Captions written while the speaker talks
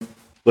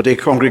But dear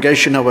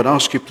congregation, I would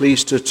ask you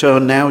please to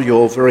turn now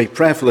your very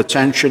prayerful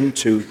attention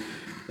to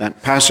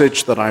that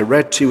passage that I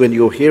read to you in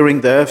your hearing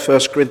there, 1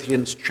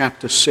 Corinthians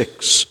chapter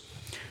 6.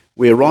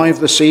 We arrive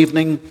this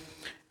evening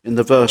in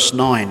the verse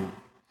 9,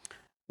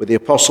 where the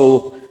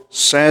apostle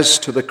says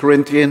to the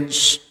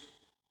Corinthians,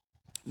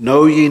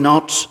 "Know ye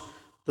not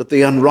that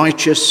the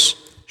unrighteous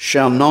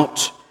shall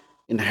not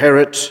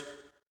inherit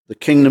the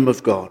kingdom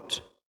of God?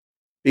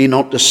 Be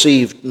not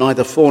deceived,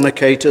 neither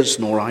fornicators,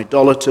 nor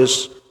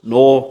idolaters,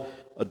 nor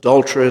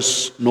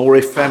adulterers, nor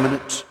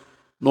effeminate,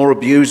 nor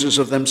abusers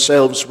of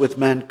themselves with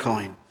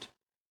mankind,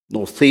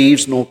 nor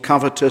thieves, nor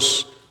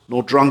covetous,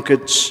 nor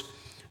drunkards,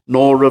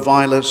 nor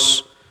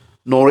revilers,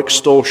 nor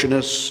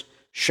extortioners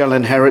shall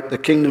inherit the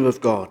kingdom of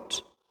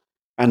God.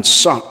 And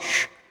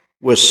such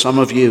were some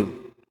of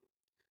you.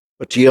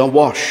 But ye are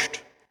washed,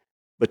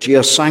 but ye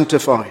are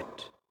sanctified,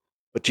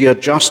 but ye are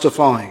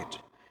justified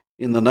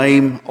in the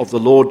name of the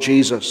Lord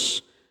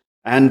Jesus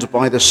and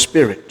by the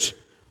Spirit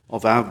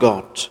of our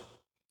God."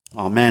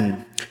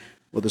 Amen.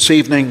 Well, this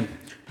evening,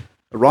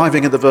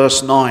 arriving at the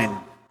verse 9,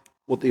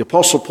 what the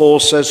Apostle Paul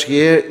says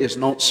here is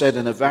not said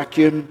in a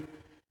vacuum.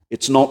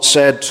 It's not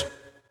said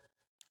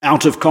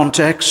out of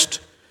context,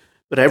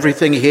 but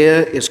everything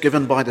here is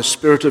given by the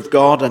Spirit of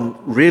God. And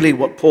really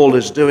what Paul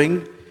is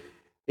doing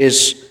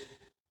is,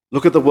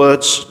 look at the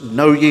words,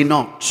 "Know ye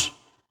not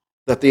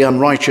that the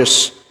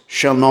unrighteous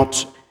shall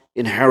not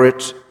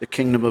inherit the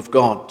kingdom of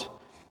God."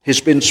 He's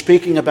been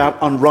speaking about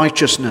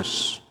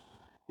unrighteousness.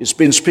 He's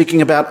been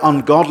speaking about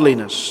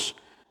ungodliness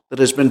that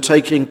has been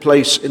taking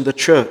place in the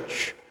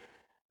church.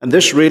 And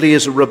this really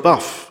is a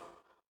rebuff.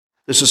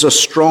 This is a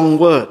strong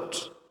word.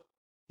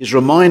 He's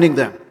reminding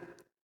them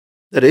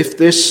that if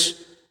this,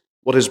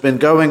 what has been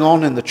going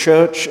on in the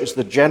church, is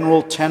the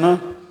general tenor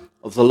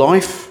of the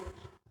life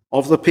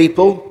of the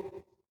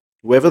people,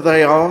 whoever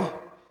they are,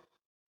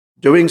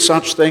 doing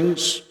such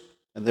things,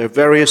 and their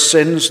various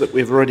sins that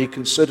we've already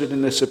considered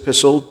in this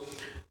epistle,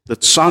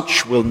 that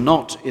such will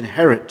not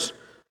inherit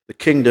the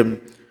kingdom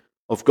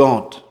of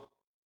God.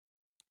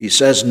 He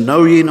says,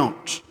 "Know ye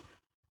not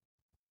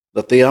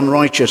that the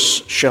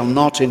unrighteous shall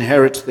not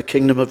inherit the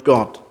kingdom of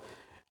God?"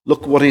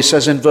 Look what he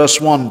says in verse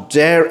 1,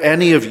 "Dare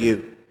any of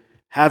you,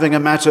 having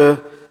a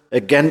matter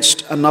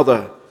against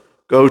another,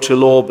 go to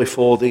law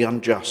before the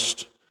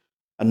unjust,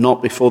 and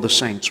not before the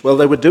saints?" Well,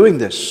 they were doing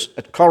this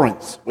at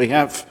Corinth. We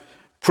have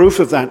proof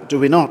of that, do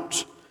we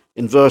not?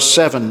 In verse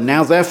 7,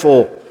 "Now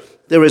therefore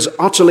there is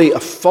utterly a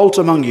fault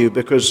among you,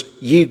 because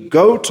ye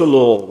go to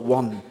law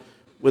one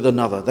with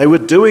another." They were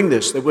doing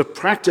this. They were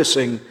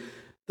practicing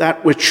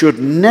that which should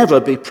never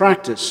be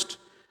practiced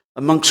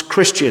amongst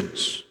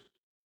Christians,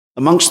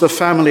 amongst the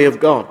family of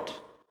God.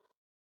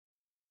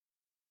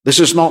 This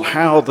is not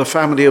how the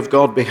family of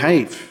God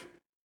behave.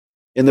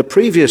 In the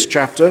previous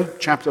chapter,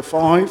 chapter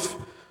 5,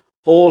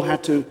 Paul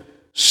had to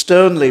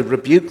sternly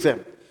rebuke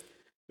them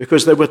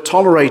because they were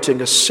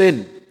tolerating a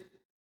sin,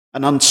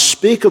 an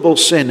unspeakable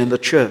sin in the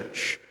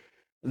church.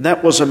 And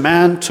that was a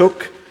man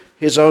took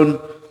his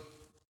own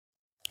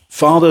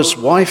father's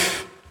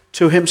wife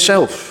to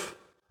himself,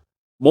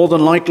 more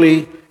than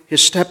likely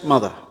his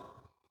stepmother.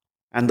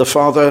 And the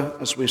father,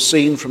 as we've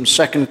seen from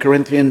 2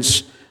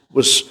 Corinthians,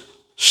 was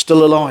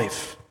still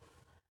alive,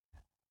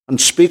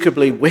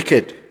 unspeakably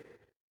wicked.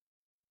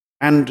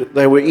 And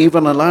they were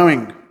even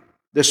allowing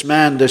this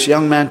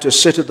young man, to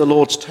sit at the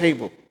Lord's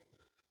table.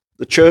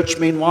 The church,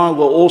 meanwhile,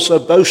 were also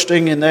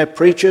boasting in their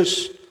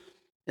preachers,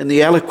 in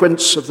the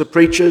eloquence of the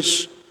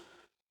preachers,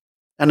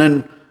 and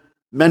in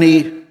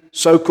many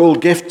so-called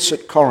gifts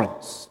at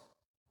Corinth.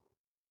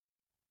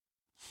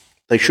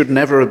 They should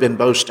never have been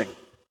boasting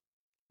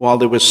while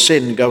there was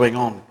sin going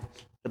on.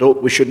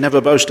 We should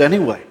never boast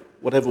anyway.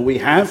 Whatever we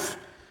have,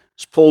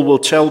 as Paul will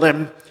tell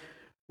them,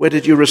 where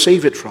did you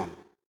receive it from?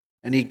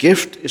 Any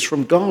gift is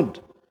from God.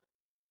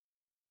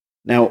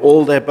 Now,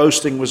 all their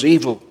boasting was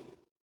evil.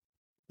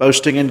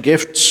 Boasting in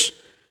gifts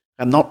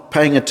and not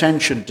paying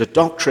attention to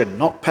doctrine,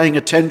 not paying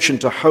attention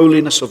to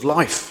holiness of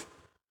life.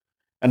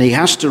 And he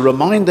has to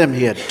remind them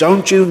here,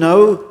 don't you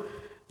know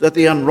that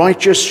the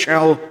unrighteous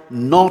shall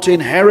not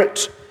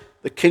inherit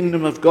the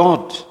kingdom of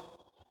God?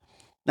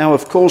 Now,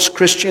 of course,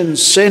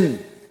 Christians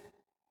sin,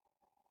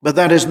 but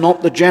that is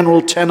not the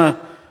general tenor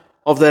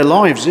of their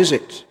lives, is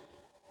it?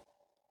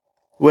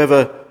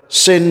 Whoever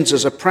sins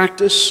as a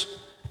practice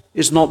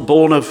is not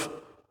born of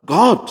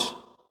God,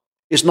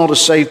 is not a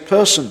saved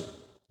person.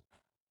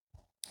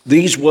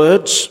 These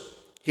words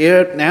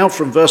here now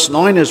from verse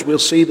 9, as we'll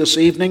see this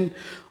evening,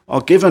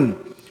 are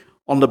given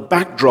on the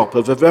backdrop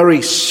of a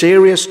very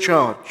serious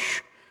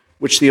charge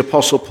which the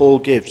Apostle Paul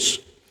gives.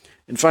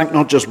 In fact,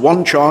 not just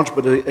one charge,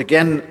 but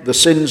again, the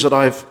sins that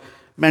I've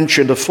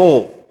mentioned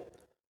afore,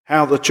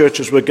 how the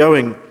churches were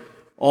going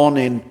on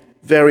in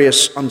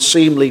various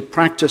unseemly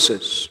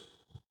practices.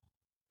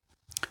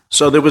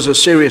 So there was a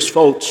serious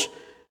fault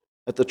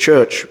at the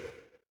church.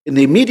 In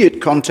the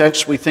immediate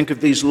context, we think of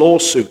these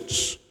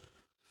lawsuits.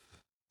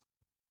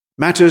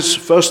 Matters,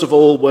 first of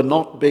all, were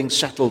not being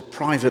settled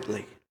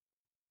privately.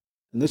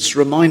 And this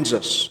reminds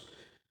us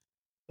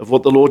of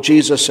what the Lord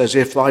Jesus says,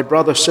 if thy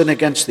brother sin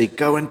against thee,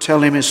 go and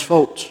tell him his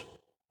fault.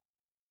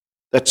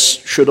 That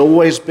should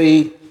always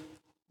be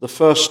the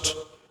first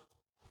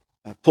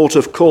port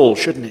of call,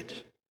 shouldn't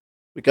it?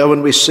 We go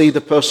and we see the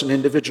person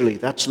individually.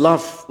 That's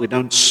love. We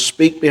don't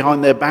speak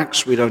behind their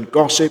backs. We don't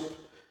gossip.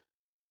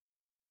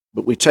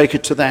 But we take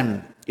it to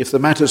them. If the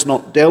matter's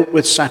not dealt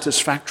with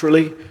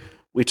satisfactorily,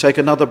 we take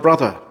another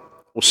brother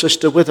or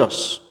sister with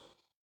us,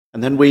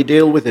 and then we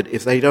deal with it.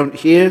 If they don't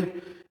hear,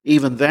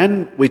 even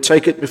then, we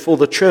take it before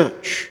the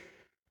church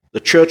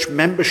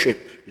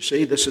membership. You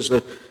see, this is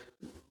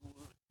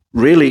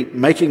really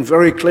making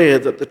very clear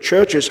that the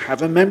churches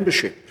have a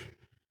membership.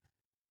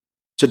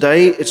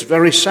 Today, it's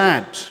very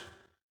sad.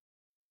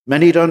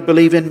 Many don't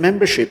believe in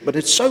membership, but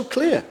it's so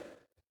clear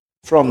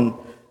from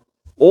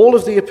all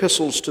of the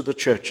epistles to the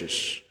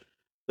churches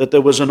that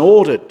there was an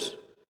ordered,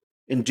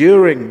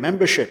 enduring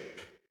membership,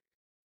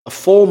 a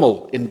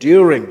formal,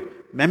 enduring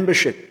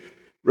membership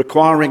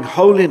requiring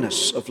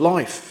holiness of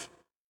life.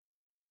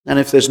 And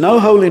if there's no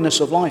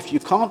holiness of life, you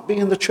can't be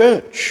in the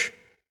church,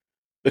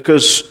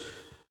 because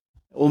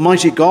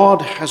Almighty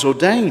God has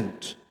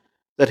ordained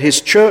that his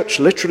church,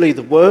 literally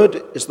the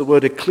word is the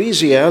word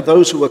ecclesia,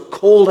 those who are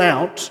called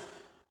out,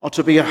 are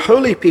to be a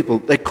holy people.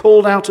 They're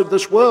called out of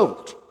this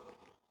world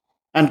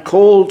and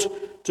called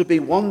to be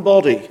one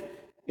body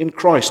in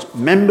Christ,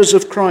 members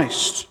of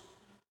Christ.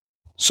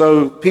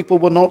 So people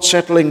were not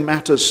settling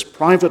matters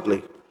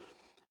privately.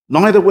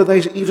 Neither were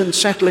they even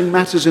settling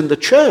matters in the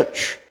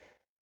church.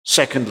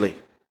 Secondly,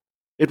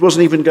 it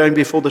wasn't even going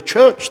before the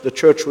church. The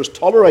church was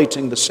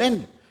tolerating the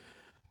sin,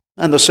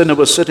 and the sinner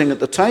was sitting at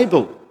the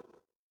table.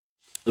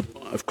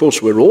 Of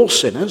course, we're all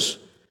sinners,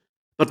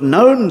 but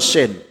known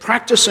sin,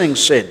 practicing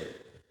sin.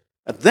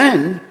 And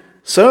then,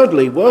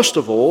 thirdly, worst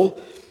of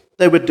all,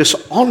 they were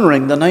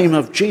dishonoring the name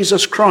of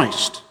Jesus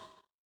Christ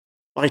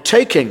by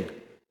taking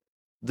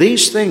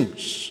these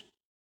things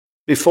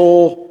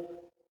before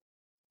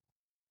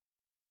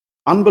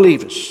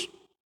unbelievers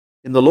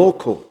in the law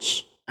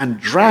courts and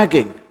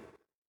dragging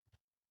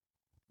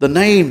the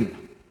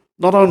name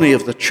not only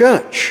of the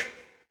church,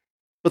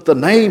 but the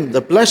name,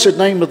 the blessed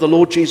name of the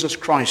Lord Jesus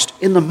Christ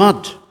in the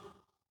mud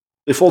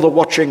before the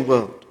watching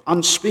world.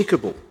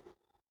 Unspeakable.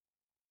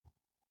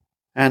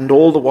 And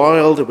all the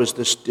while there was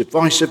this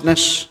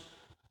divisiveness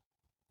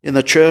in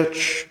the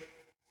church,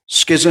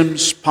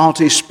 schisms,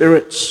 party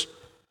spirits.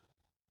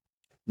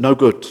 No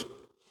good.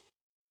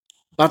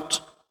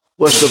 But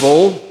worst of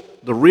all,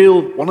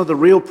 one of the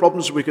real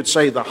problems, we could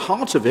say the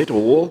heart of it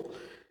all,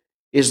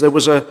 is there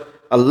was a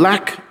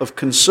lack of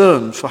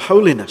concern for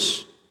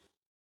holiness.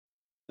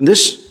 And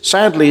this,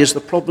 sadly, is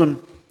the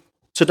problem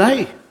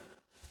today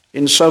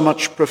in so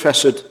much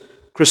professed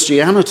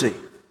Christianity.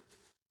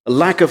 A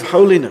lack of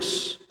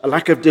holiness, a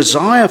lack of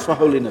desire for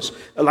holiness,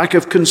 a lack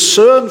of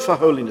concern for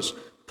holiness,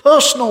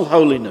 personal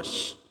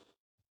holiness.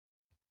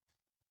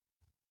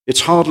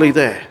 It's hardly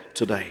there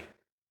today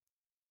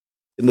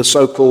in the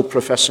so-called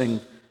professing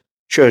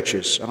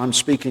churches, and I'm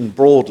speaking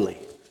broadly.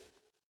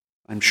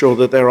 I'm sure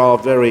that there are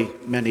very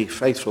many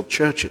faithful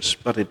churches,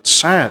 but it's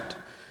sad,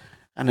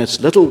 and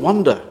it's little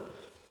wonder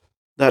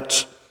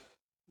that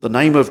the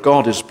name of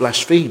God is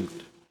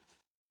blasphemed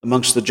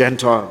amongst the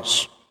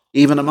Gentiles,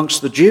 even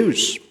amongst the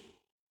Jews,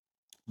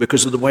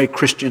 because of the way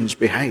Christians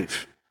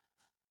behave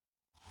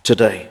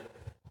today.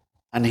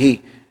 And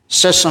he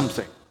says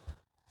something.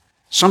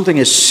 Something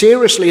is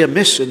seriously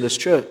amiss in this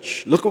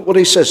church. Look at what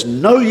he says.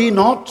 Know ye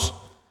not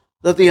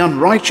that the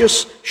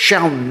unrighteous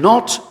shall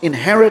not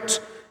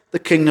inherit the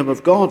kingdom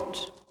of God?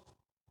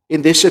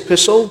 In this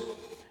epistle,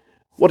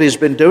 what he's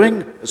been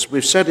doing, as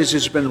we've said, is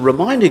he's been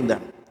reminding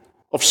them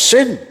of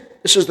sin.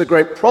 This is the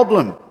great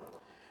problem.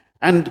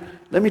 And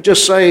let me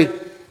just say,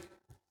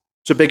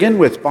 to begin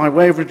with, by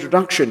way of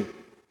introduction,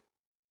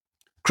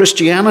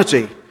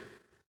 Christianity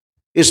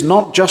is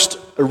not just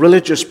a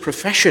religious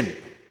profession,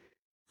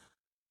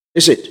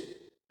 is it?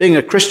 Being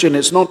a Christian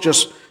is not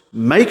just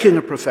making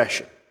a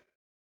profession,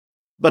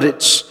 but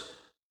it's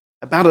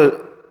about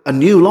a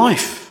new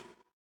life.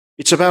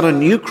 It's about a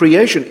new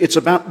creation. It's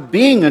about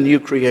being a new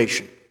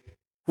creation.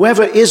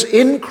 Whoever is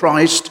in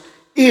Christ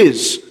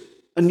is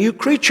a new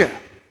creature.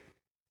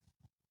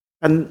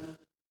 And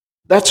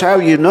that's how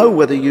you know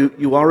whether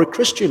you are a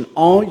Christian.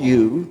 Are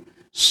you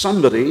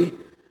somebody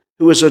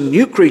who is a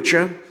new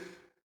creature,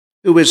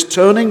 who is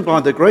turning by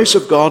the grace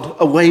of God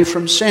away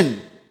from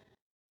sin?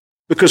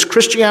 Because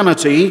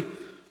Christianity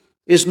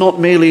is not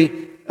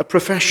merely a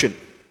profession.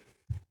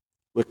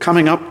 We're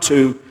coming up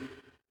to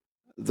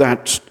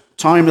that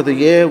time of the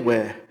year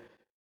where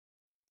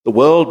the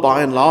world,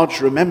 by and large,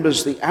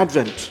 remembers the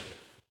advent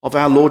of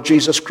our Lord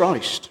Jesus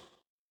Christ.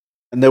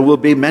 And there will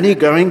be many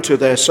going to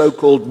their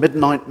so-called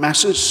midnight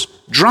masses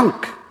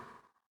drunk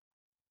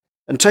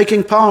and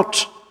taking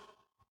part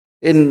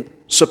in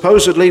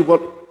supposedly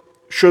what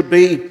should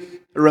be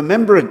a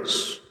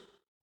remembrance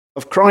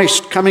of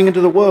Christ coming into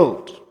the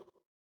world.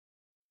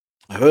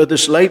 I heard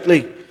this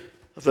lately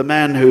of a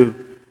man who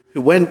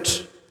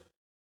went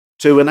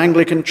to an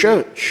Anglican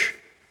church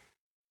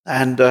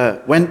and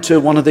went to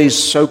one of these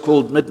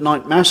so-called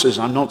midnight masses.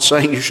 I'm not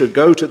saying you should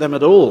go to them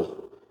at all.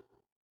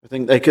 I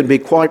think they can be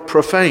quite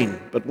profane,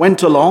 but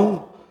went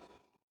along,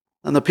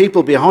 and the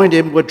people behind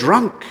him were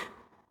drunk,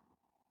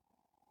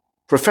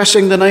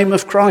 professing the name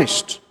of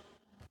Christ.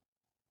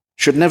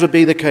 Should never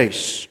be the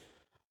case.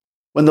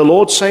 When the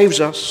Lord saves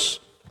us,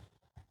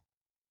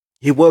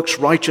 he works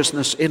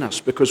righteousness in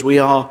us because we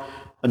are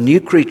a new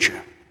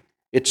creature.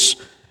 It's,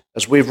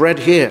 as we've read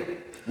here,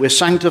 we're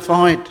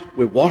sanctified,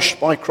 we're washed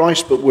by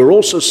Christ, but we're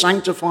also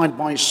sanctified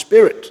by His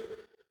Spirit.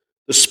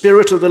 The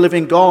Spirit of the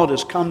living God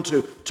has come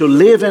to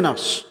live in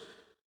us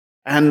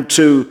and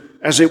to,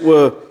 as it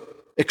were,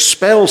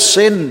 expel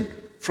sin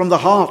from the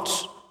heart,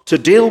 to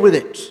deal with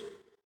it,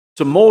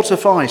 to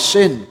mortify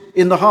sin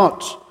in the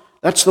heart.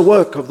 That's the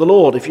work of the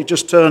Lord. If you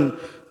just turn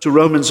to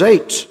Romans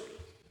 8,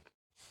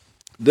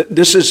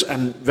 this is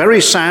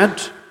very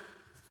sad,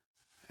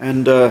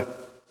 and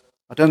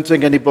I don't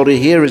think anybody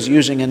here is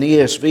using an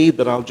ESV,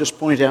 but I'll just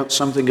point out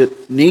something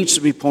that needs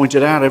to be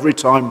pointed out every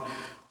time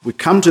we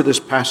come to this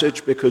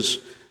passage, because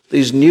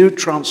these new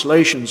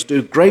translations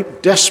do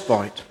great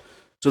despite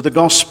to the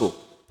gospel.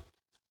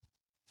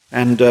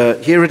 And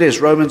here it is,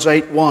 Romans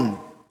 8:1.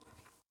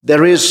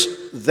 There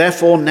is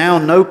therefore now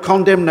no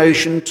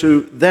condemnation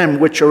to them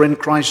which are in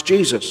Christ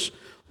Jesus.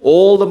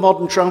 All the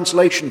modern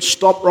translations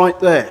stop right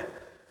there.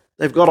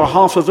 They've got a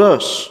half a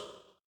verse.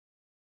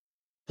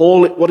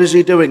 Paul, what is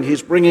he doing?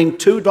 He's bringing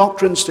two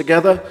doctrines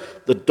together,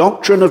 the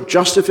doctrine of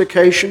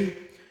justification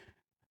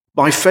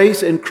by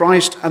faith in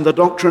Christ and the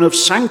doctrine of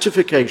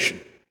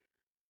sanctification.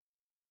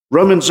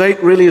 Romans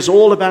 8 really is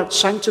all about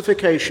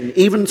sanctification,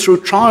 even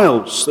through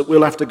trials that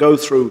we'll have to go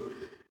through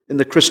in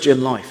the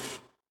Christian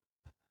life.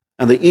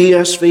 And the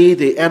ESV,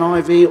 the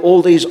NIV,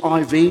 all these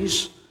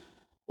IVs,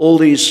 all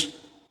these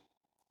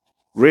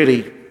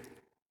really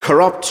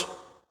corrupt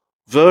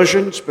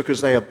versions,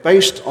 because they are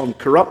based on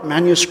corrupt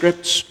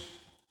manuscripts,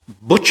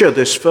 butcher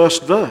this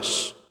first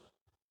verse.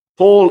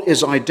 Paul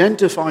is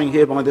identifying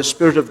here by the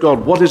Spirit of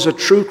God what is a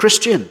true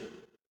Christian.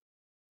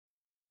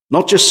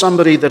 Not just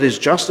somebody that is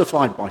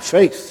justified by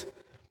faith.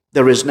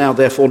 There is now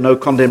therefore no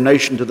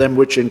condemnation to them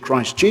which in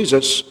Christ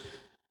Jesus.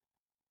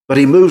 But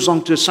he moves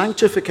on to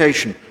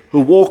sanctification, who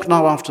walk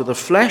not after the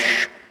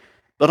flesh,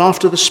 but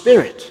after the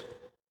Spirit.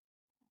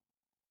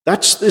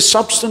 That's the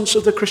substance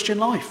of the Christian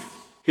life.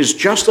 He's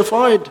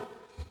justified,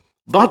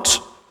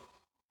 but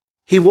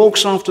he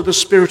walks after the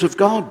Spirit of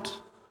God,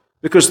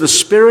 because the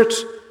Spirit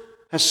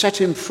has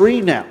set him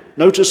free now.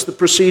 Notice the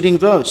preceding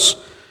verse.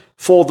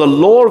 For the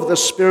law of the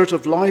Spirit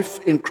of life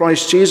in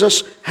Christ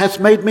Jesus hath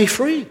made me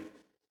free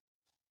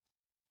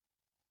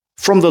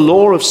from the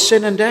law of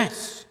sin and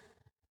death.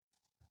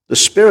 The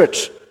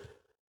Spirit,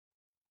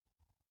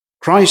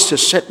 Christ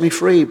has set me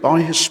free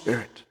by his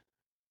Spirit.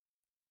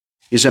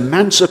 He's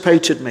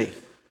emancipated me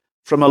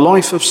from a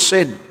life of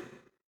sin.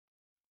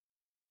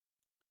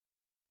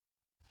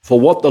 For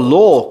what the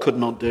law could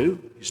not do,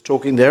 he's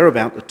talking there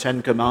about the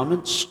Ten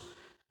Commandments,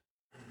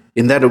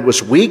 in that it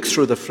was weak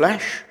through the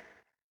flesh.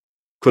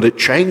 Could it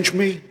change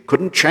me?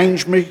 Couldn't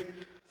change me.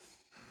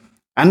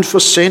 And for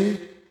sin,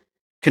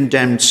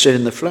 condemned sin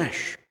in the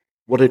flesh.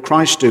 What did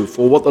Christ do?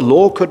 For what the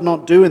law could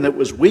not do, and that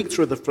was weak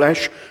through the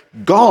flesh,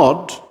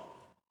 God,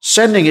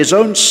 sending his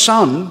own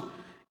Son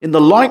in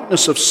the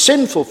likeness of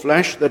sinful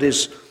flesh, that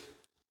is,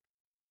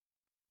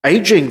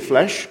 aging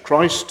flesh.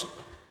 Christ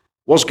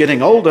was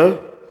getting older.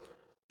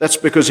 That's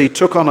because he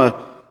took on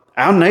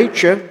our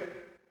nature,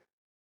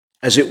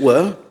 as it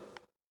were.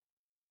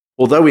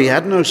 Although he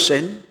had no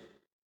sin,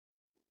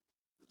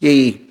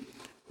 he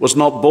was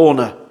not born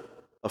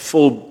a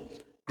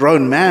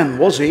full-grown man,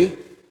 was he?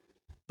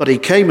 But he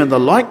came in the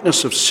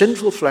likeness of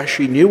sinful flesh.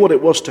 He knew what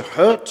it was to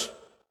hurt.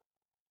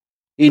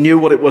 He knew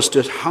what it was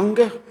to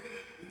hunger.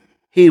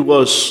 He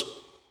was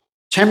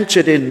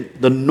tempted in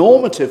the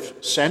normative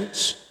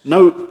sense,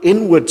 no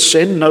inward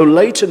sin, no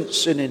latent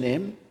sin in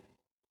him.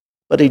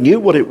 But he knew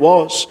what it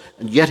was,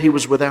 and yet he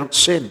was without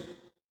sin.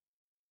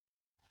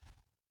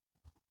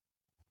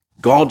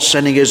 God,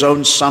 sending his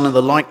own Son in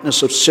the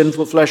likeness of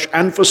sinful flesh,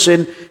 and for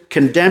sin,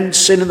 condemned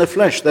sin in the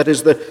flesh. That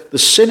is the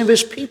sin of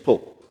his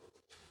people.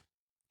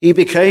 He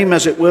became,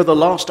 as it were, the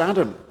last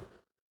Adam,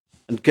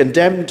 and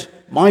condemned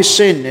my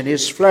sin in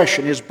his flesh,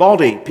 in his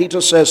body.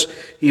 Peter says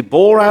he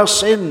bore our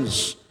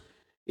sins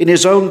in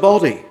his own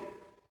body.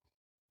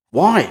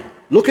 Why?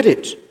 Look at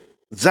it.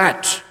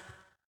 That,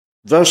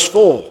 verse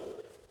 4,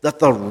 that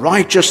the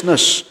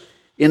righteousness,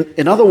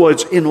 in other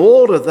words, in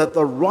order that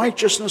the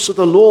righteousness of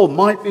the law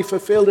might be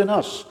fulfilled in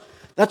us.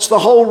 That's the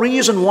whole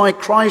reason why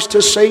Christ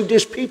has saved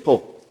his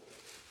people,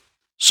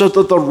 so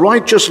that the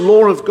righteous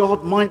law of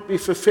God might be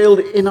fulfilled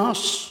in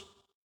us,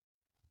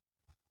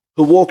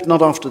 who walk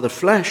not after the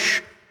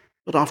flesh,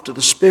 but after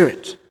the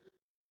Spirit.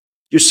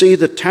 You see,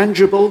 the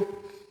tangible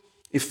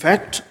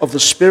effect of the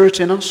Spirit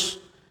in us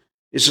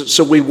is that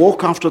so we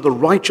walk after the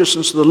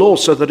righteousness of the law,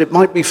 so that it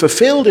might be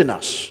fulfilled in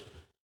us.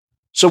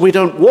 So we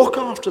don't walk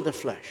after the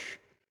flesh.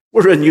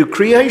 We're a new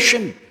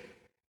creation.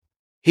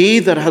 He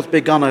that hath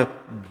begun a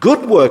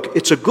good work,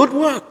 it's a good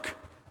work.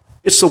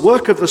 It's the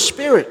work of the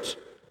Spirit.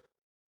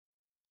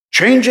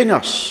 changing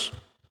us.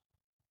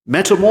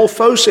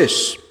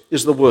 Metamorphosis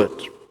is the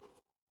word.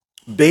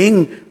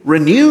 Being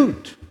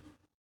renewed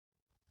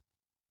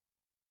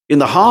in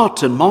the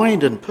heart and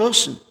mind and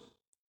person.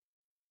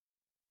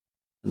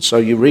 And so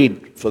you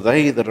read, for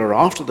they that are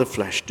after the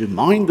flesh do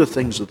mind the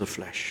things of the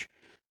flesh,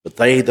 but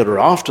they that are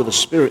after the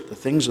Spirit, the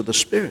things of the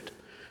Spirit.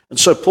 And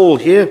so Paul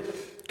here,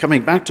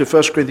 coming back to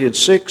 1 Corinthians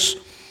 6,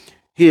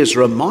 he is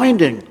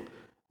reminding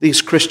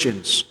these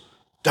Christians,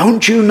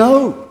 don't you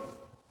know,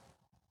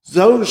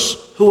 those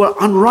who are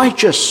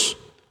unrighteous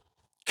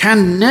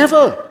can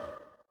never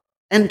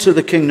enter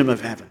the kingdom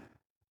of heaven.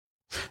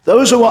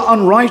 Those who are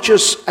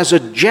unrighteous as a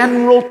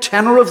general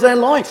tenor of their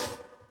life,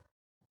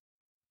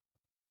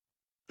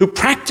 who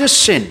practice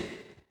sin.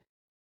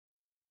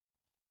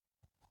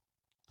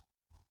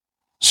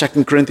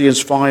 2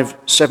 Corinthians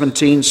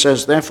 5:17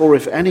 says, therefore,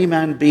 if any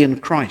man be in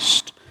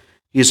Christ,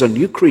 he is a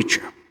new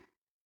creature.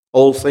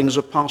 All things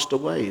are passed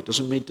away. It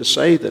doesn't mean to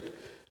say that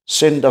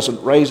sin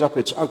doesn't raise up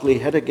its ugly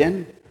head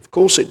again. Of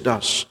course it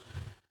does.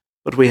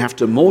 But we have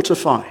to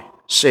mortify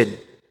sin,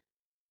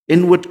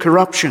 inward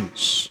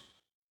corruptions.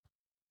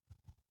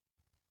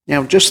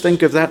 Now, just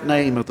think of that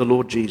name of the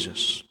Lord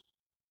Jesus.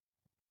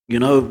 You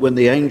know, when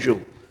the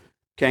angel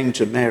came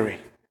to Mary,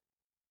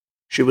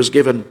 she was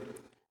given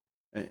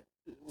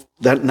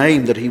that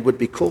name that he would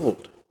be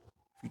called.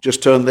 You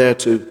just turn there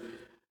to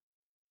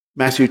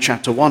Matthew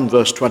chapter 1,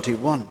 verse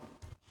 21.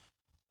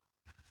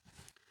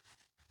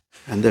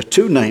 And there are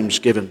two names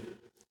given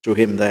to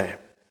him there.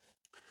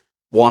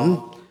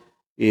 One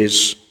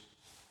is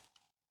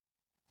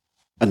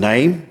a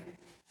name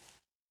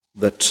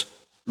that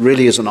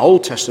really is an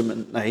Old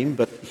Testament name,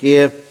 but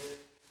here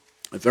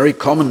a very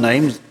common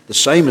name, the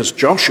same as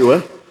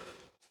Joshua.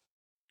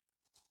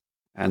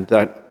 And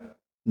that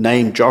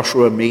name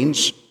Joshua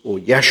means, or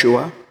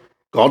Yeshua,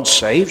 God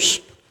saves.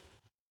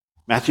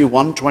 Matthew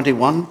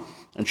 1:21,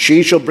 and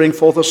she shall bring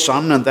forth a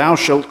son, and thou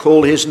shalt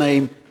call his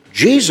name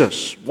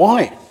Jesus.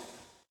 Why?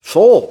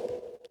 For,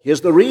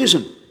 here's the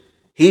reason,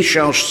 he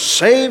shall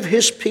save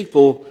his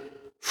people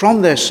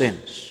from their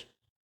sins.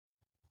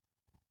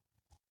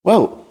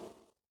 Well,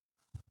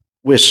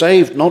 we're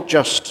saved not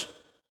just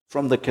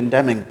from the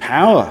condemning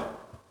power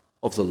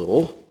of the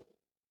law,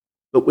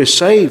 but we're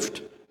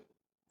saved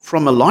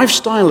from a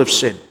lifestyle of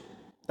sin.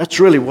 That's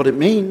really what it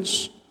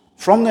means.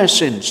 From their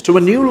sins to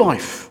a new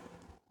life.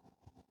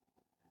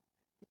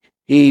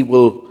 He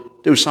will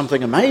do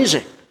something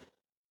amazing.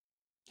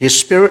 His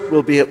Spirit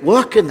will be at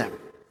work in them.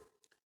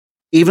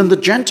 Even the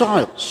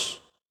Gentiles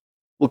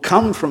will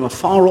come from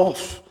afar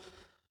off.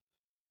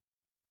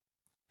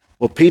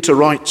 Well, Peter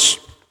writes,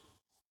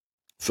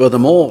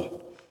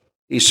 furthermore,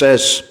 he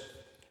says,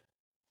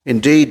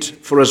 indeed,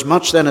 for as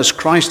much then as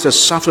Christ has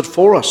suffered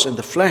for us in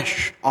the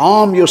flesh,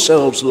 arm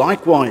yourselves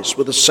likewise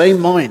with the same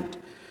mind.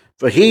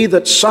 For he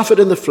that suffered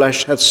in the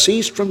flesh hath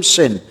ceased from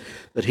sin,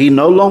 that he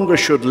no longer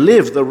should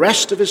live the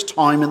rest of his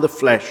time in the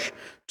flesh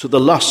to the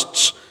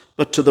lusts,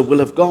 but to the will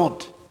of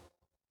God.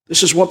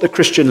 This is what the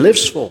Christian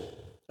lives for.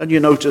 And you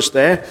notice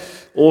there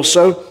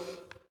also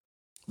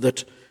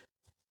that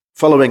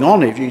following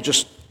on, if you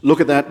just look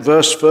at that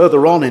verse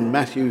further on in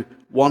Matthew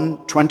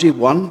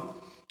 1:21,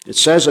 it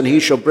says, and he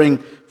shall bring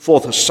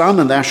forth a son,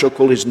 and thou shalt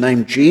call his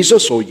name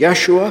Jesus, or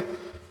Yeshua,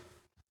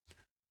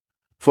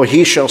 for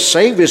he shall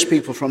save his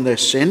people from their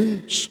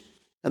sins.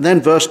 And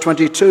then verse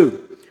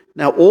 22,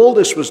 now all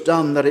this was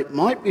done that it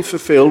might be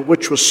fulfilled,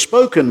 which was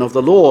spoken of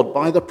the Lord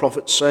by the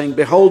prophet, saying,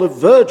 behold, a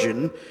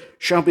virgin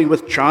shall be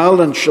with child,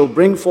 and shall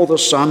bring forth a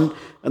son,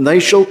 and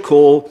they shall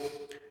call,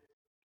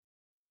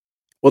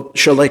 what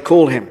shall they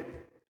call him?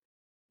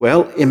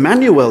 Well,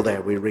 Emmanuel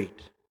there we read.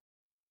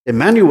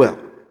 Emmanuel.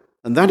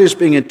 And that is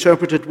being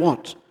interpreted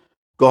what?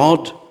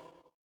 God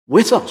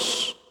with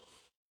us.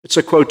 It's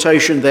a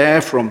quotation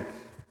there from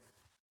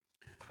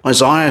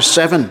Isaiah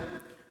 7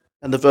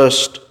 and the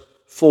verse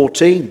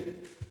 14.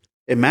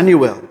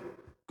 Emmanuel,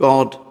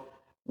 God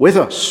with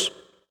us.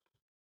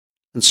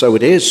 And so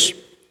it is.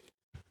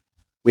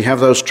 We have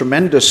those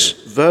tremendous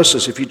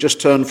verses. If you just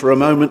turn for a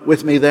moment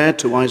with me there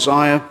to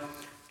Isaiah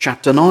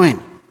chapter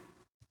 9.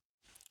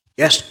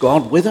 Yes,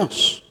 God with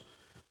us.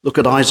 Look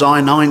at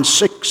Isaiah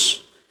 9:6.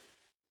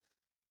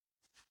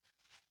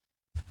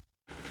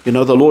 You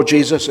know, the Lord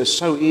Jesus is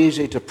so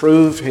easy to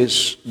prove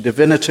his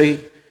divinity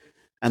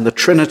and the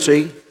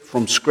Trinity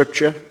from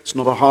Scripture. It's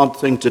not a hard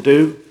thing to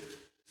do.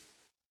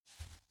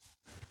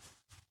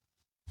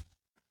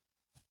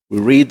 We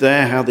read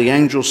there how the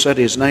angel said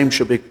his name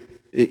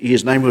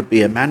would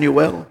be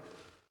Emmanuel.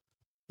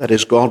 That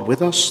is God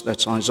with us.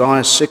 That's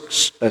Isaiah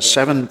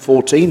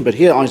 7:14. But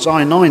here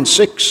Isaiah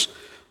 9:6.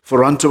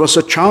 For unto us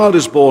a child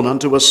is born,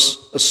 unto us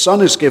a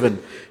son is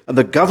given, and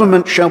the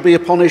government shall be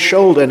upon his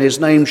shoulder, and his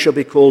name shall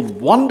be called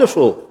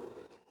Wonderful,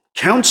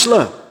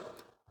 Counselor,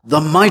 the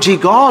Mighty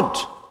God,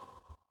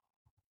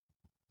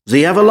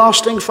 the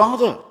Everlasting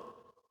Father,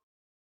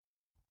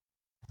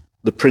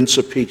 the Prince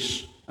of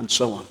Peace, and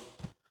so on.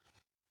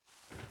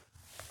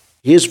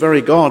 He is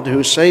very God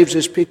who saves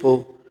his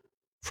people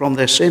from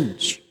their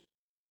sins.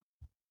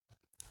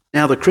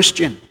 Now the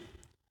Christian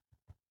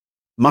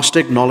must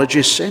acknowledge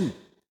his sin.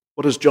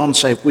 What does John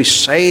say? If we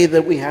say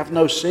that we have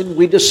no sin,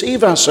 we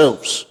deceive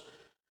ourselves,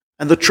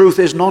 and the truth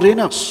is not in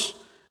us,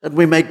 and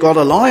we make God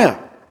a liar.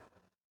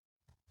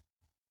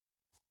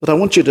 But I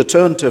want you to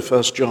turn to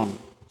 1 John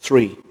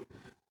 3.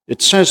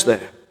 It says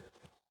there,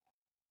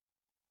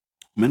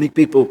 many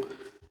people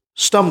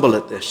stumble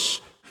at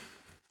this,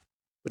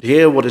 but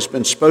here what has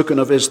been spoken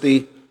of is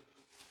the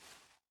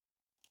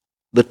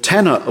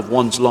tenor of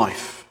one's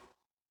life.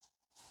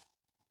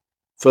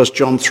 1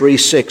 John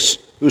 3:6,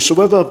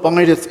 whosoever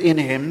abideth in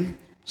him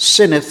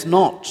sinneth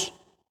not.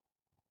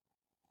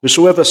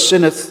 Whosoever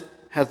sinneth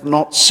hath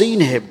not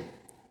seen him,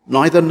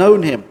 neither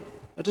known him.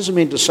 That doesn't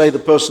mean to say the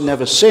person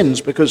never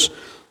sins, because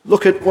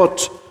look at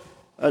what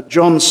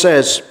John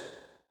says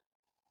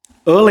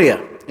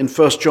earlier in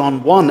 1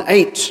 John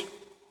 1:8.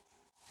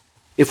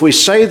 If we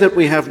say that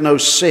we have no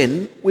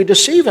sin, we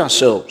deceive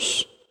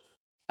ourselves,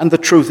 and the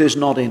truth is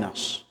not in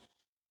us.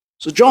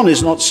 So John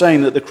is not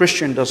saying that the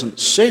Christian doesn't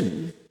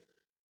sin,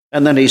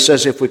 and then he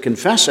says if we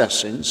confess our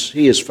sins,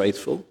 he is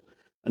faithful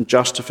and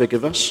just to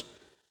forgive us.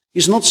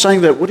 He's not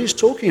saying that. What he's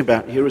talking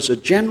about here is a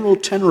general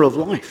tenor of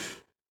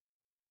life.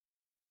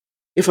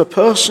 If a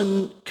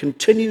person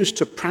continues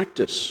to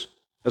practice,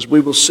 as we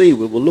will see,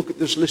 we will look at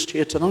this list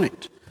here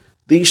tonight,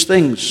 these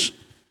things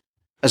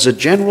as a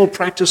general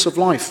practice of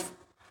life,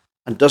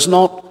 and does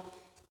not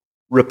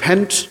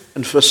repent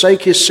and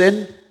forsake his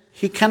sin,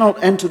 he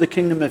cannot enter the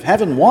kingdom of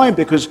heaven. Why?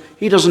 Because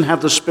he doesn't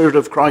have the Spirit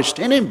of Christ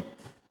in him.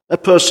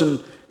 That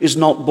person is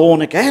not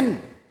born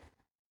again.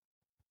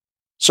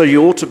 So we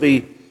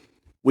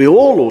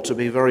all ought to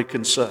be very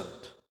concerned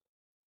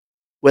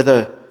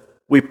whether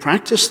we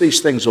practice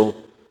these things or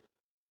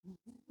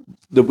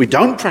that we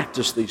don't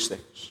practice these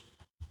things.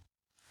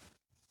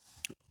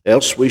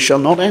 Else we shall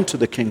not enter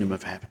the kingdom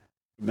of heaven.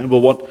 Remember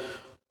what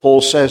Paul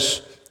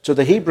says to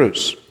the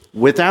Hebrews,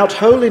 without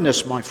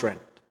holiness, my friend,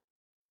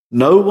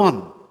 no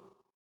one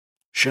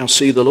shall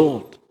see the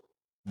Lord.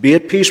 Be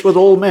at peace with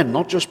all men,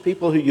 not just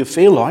people who you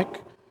feel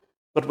like,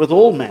 but with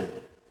all men.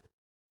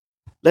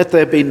 Let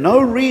there be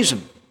no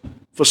reason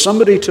for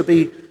somebody to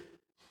be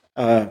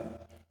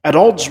at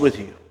odds with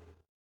you.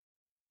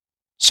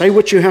 Say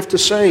what you have to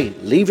say,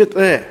 leave it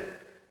there,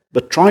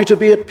 but try to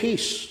be at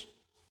peace.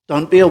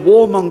 Don't be a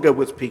warmonger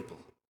with people.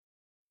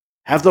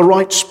 Have the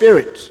right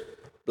spirit.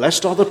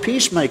 Blessed are the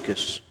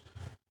peacemakers.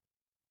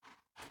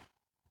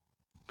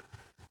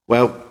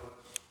 Well,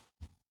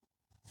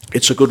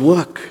 it's a good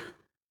work.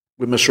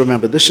 We must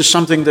remember this is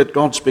something that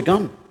God's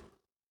begun.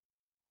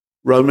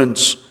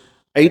 Romans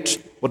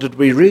 8, what did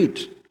we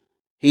read?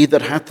 He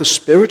that hath the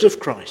Spirit of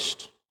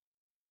Christ.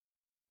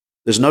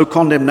 There's no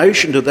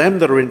condemnation to them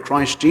that are in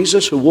Christ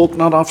Jesus, who walk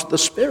not after the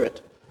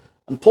Spirit.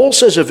 And Paul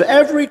says of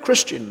every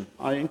Christian,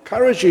 I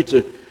encourage you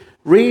to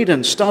read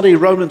and study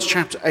Romans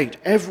chapter 8.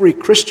 Every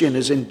Christian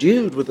is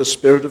endued with the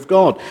Spirit of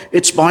God.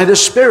 It's by the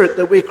Spirit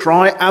that we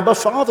cry, Abba,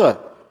 Father.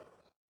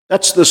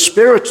 That's the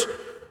spirit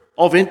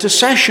of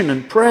intercession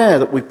and prayer,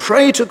 that we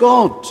pray to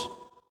God.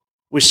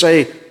 We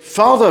say,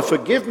 Father,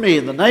 forgive me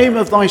in the name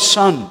of thy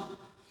Son.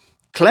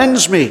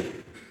 Cleanse me,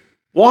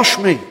 wash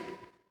me.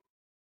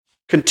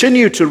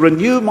 Continue to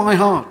renew my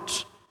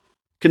heart.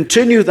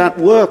 Continue that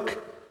work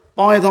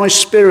by thy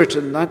Spirit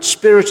and that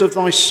Spirit of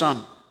thy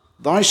Son,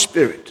 thy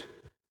Spirit.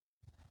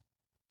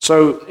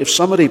 So if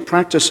somebody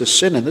practices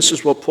sin, and this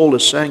is what Paul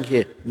is saying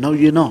here, no,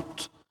 you're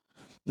not.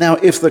 Now,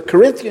 if the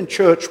Corinthian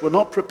church were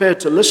not prepared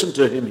to listen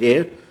to him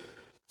here,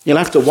 he'll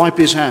have to wipe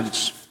his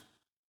hands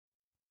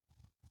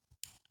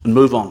and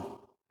move on.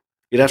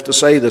 You'd have to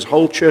say this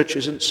whole church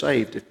isn't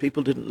saved if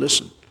people didn't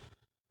listen.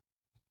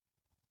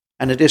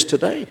 And it is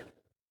today.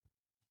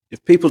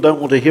 If people don't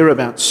want to hear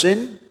about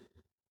sin,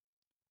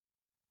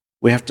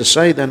 we have to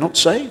say they're not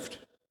saved.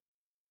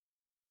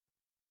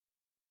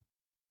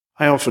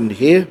 I often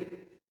hear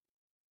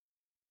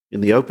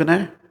in the open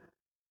air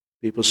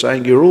people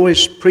saying, you're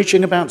always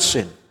preaching about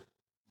sin.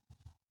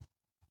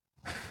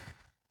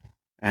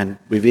 And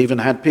we've even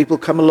had people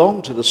come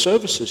along to the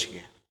services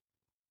here.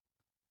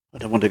 I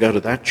don't want to go to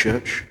that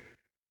church.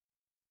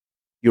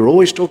 You're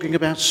always talking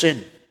about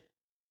sin.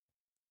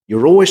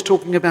 You're always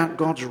talking about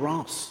God's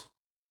wrath.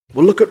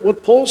 Well, look at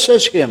what Paul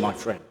says here, my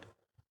friend.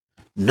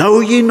 Know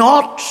ye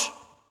not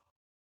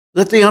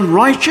that the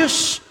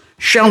unrighteous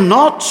shall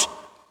not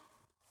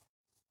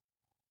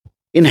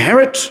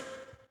inherit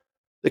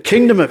the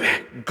kingdom of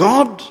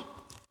God?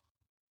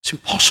 It's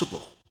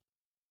impossible.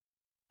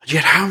 And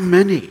yet how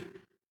many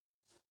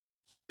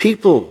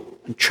people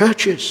and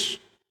churches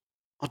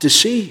are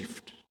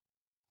deceived?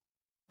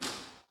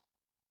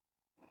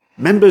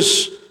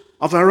 Members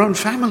of our own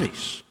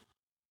families.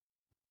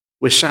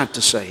 We're sad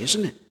to say,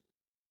 isn't it?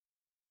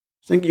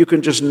 Think you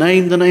can just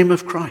name the name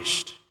of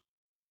Christ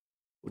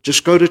or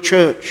just go to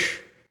church.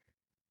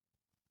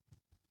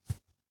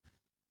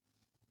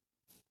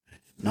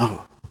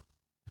 No.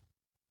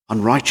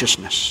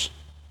 Unrighteousness.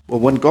 Well,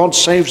 when God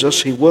saves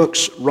us, he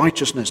works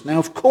righteousness. Now,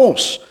 of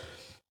course,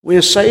 we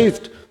are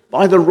saved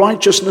by the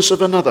righteousness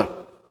of another.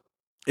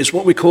 It's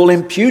what we call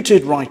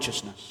imputed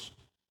righteousness.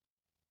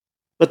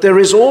 But there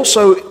is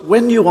also,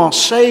 when you are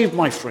saved,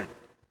 my friend,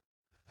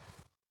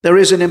 There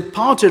is an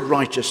imparted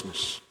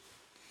righteousness.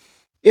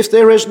 If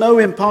there is no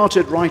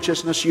imparted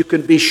righteousness, you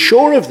can be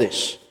sure of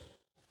this.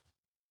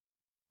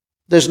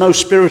 There's no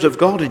Spirit of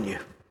God in you.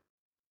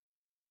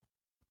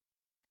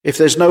 If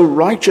there's no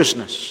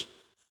righteousness,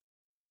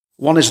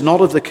 one is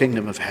not of the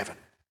kingdom of heaven.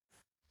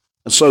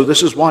 And so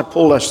this is why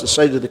Paul has to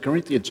say to the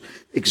Corinthians,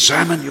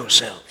 examine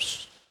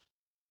yourselves.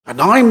 And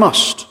I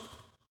must,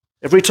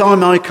 every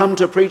time I come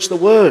to preach the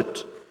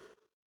word,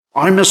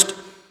 I must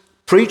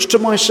preach to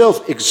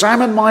myself,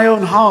 examine my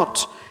own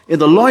heart in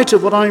the light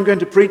of what I'm going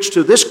to preach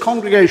to this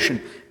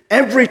congregation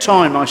every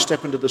time I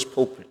step into this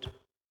pulpit.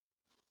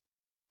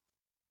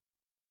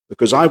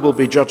 Because I will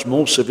be judged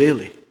more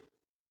severely.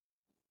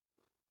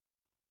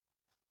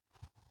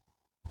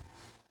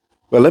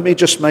 Well, let me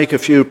just make a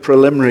few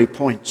preliminary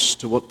points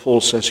to what Paul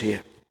says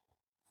here.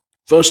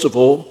 First of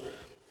all,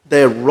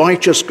 their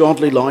righteous,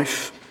 godly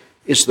life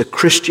is the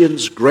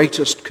Christian's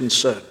greatest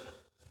concern.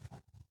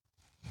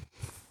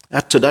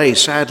 That today,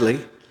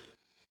 sadly,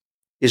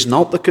 is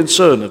not the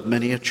concern of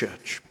many a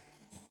church.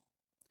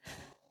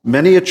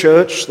 Many a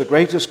church, the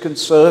greatest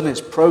concern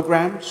is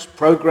programs,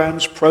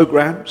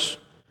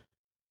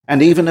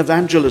 and even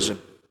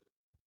evangelism.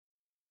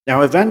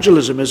 Now,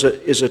 evangelism is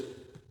a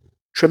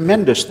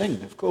tremendous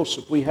thing. Of course,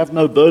 if we have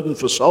no burden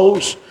for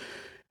souls,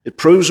 it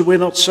proves we're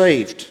not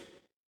saved.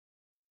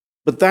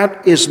 But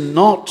that is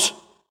not,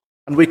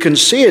 and we can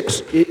see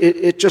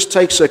it just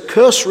takes a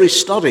cursory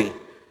study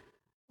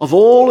of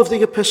all of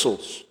the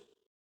epistles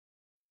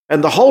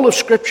and the whole of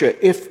Scripture.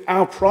 If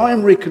our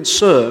primary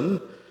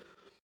concern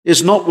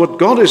is not what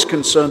God is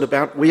concerned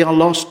about, we are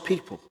lost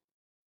people.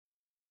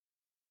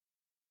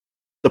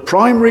 The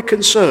primary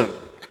concern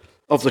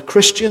of the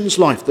Christian's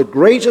life, the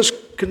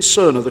greatest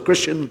concern of the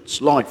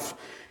Christian's life,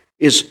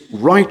 is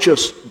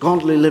righteous,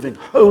 godly living,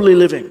 holy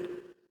living.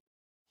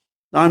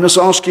 Now I must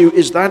ask you,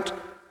 is that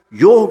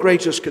your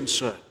greatest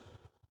concern?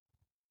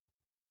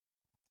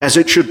 As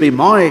it should be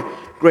my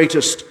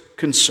greatest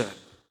concern.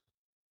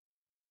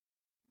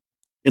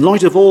 In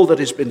light of all that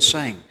has been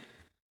saying,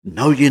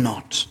 know ye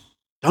not.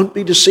 Don't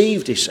be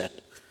deceived, he said.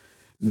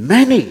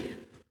 Many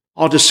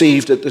are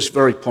deceived at this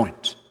very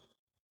point.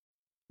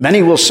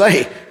 Many will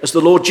say, as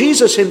the Lord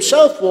Jesus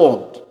himself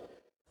warned,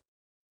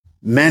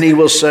 many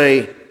will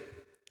say,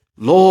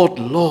 Lord,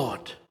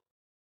 Lord,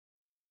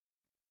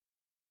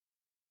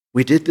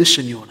 we did this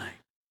in your name.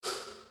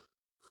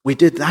 We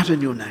did that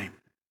in your name.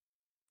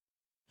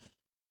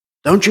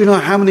 Don't you know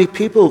how many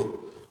people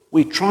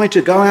we try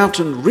to go out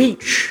and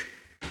reach?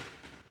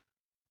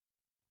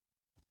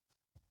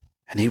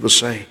 And he will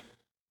say,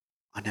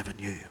 I never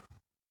knew you.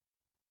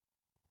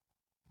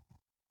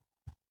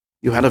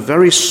 You had a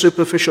very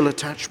superficial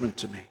attachment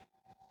to me.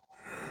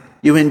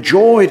 You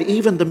enjoyed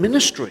even the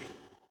ministry.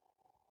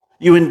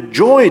 You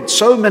enjoyed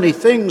so many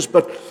things,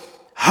 but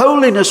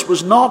holiness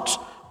was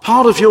not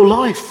part of your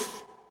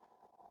life.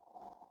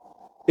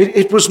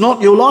 It was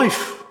not your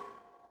life.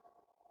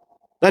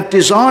 That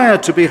desire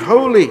to be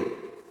holy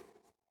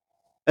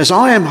as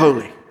I am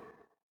holy.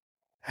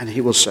 And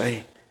he will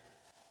say,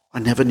 I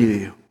never knew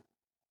you.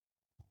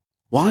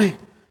 Why?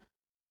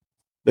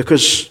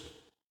 Because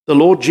the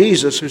Lord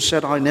Jesus, who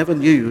said, I never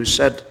knew you, who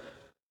said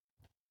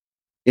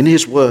in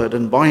his word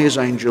and by his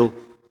angel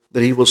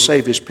that he will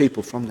save his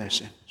people from their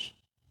sins,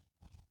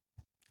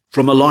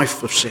 from a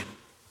life of sin.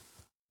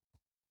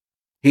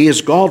 He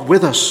is God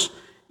with us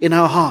in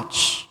our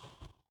hearts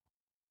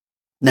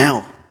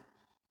now.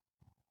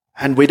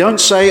 And we don't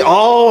say,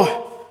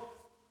 oh,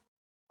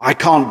 I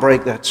can't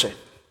break that sin.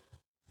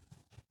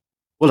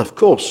 Well, of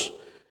course,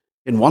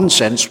 in one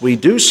sense, we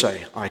do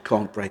say, I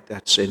can't break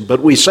that sin.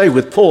 But we say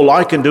with Paul,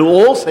 I can do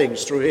all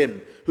things through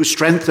him who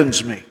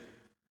strengthens me.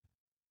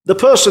 The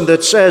person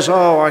that says,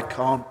 oh, I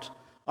can't,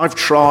 I've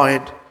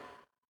tried.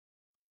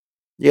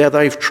 Yeah,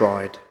 they've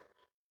tried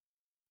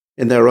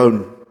in their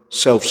own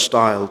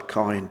self-styled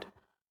kind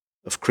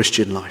of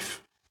Christian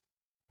life.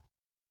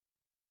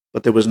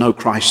 But there was no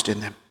Christ in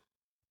them.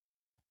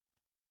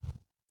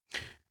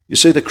 You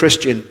see, the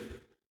Christian,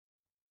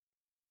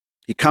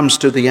 he comes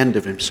to the end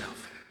of himself.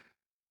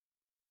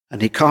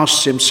 And he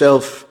casts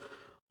himself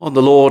on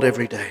the Lord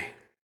every day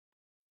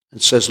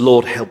and says,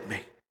 Lord, help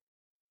me.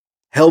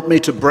 Help me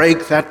to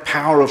break that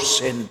power of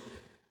sin.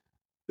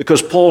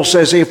 Because Paul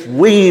says, if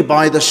we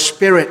by the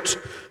Spirit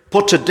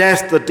put to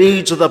death the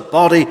deeds of the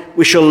body,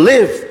 we shall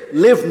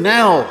live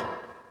now,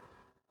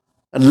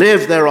 and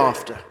live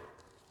thereafter.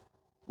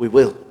 We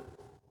will.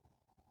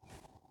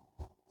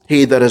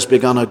 He that has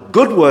begun a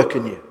good work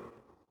in you.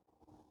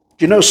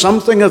 Do you know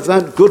something of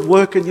that good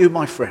work in you,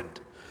 my friend?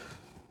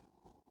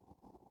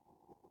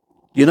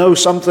 You know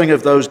something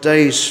of those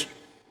days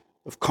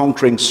of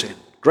conquering sin,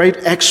 great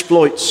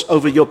exploits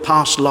over your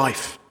past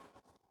life,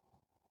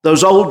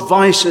 those old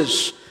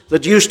vices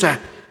that used to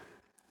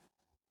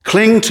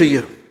cling to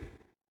you.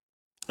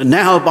 And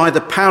now by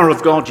the power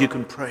of God you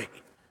can pray,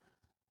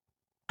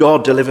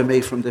 God, deliver me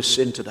from this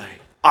sin today.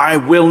 I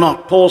will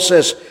not. Paul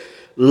says,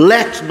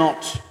 let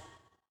not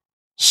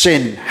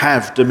sin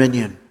have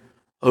dominion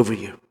over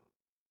you.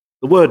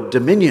 The word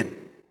dominion,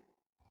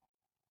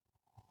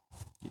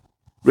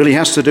 really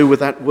has to do with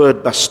that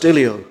word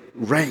bastilio,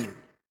 reign.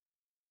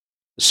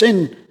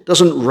 Sin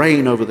doesn't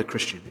reign over the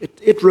Christian.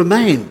 It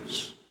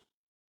remains,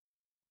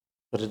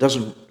 but it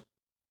doesn't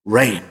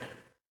reign.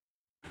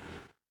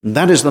 And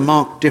that is the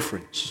marked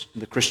difference in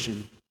the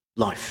Christian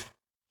life.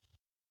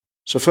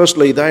 So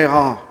firstly, they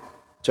are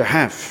to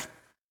have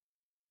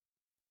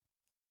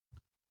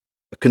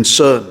a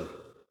concern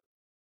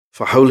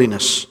for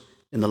holiness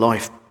in the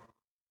life.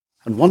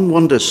 And one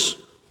wonders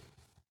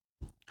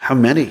how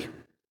many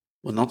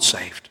were not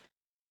saved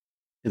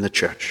in the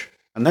church.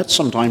 And that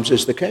sometimes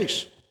is the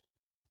case.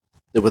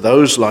 There were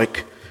those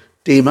like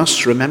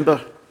Demas,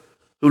 remember,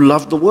 who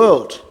loved the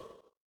world.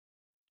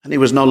 And he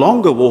was no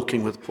longer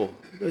walking with Paul.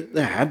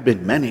 There had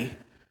been many.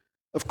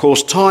 Of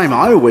course, I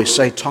always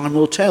say time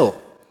will tell.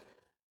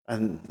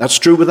 And that's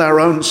true with our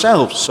own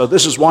selves. So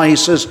this is why he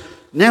says,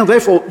 now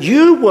therefore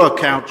you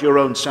work out your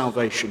own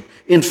salvation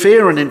in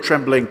fear and in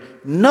trembling,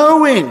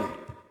 knowing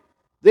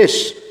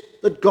this,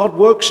 that God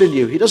works in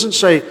you. He doesn't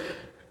say,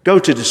 go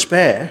to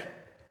despair.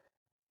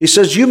 He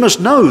says, you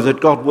must know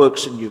that God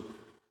works in you.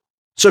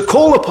 So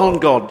call upon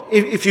God.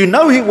 If you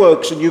know he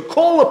works in you,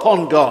 call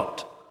upon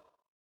God.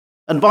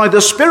 And by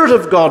the Spirit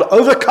of God,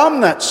 overcome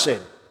that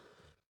sin.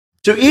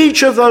 To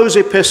each of those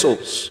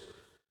epistles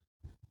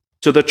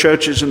to the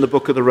churches in the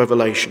book of the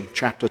Revelation,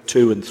 chapter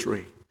 2 and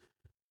 3,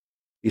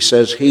 he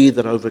says, he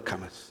that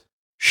overcometh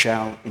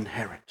shall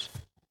inherit.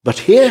 But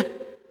here,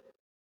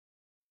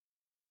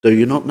 do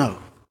you not know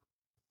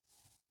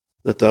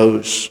that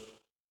those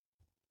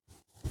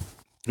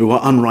who are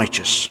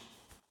unrighteous,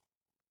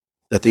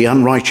 that the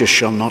unrighteous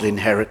shall not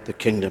inherit the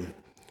kingdom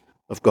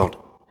of God?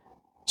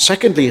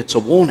 Secondly, it's a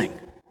warning.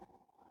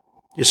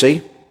 You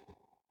see,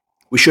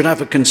 we should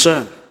have a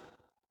concern,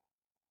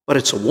 but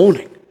it's a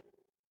warning.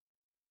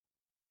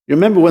 You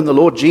remember when the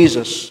Lord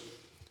Jesus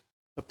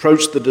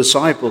approached the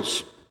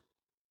disciples,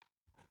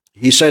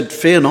 he said,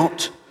 fear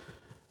not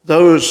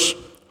those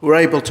who are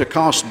able to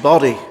cast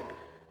body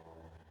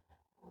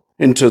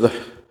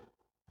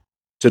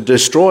to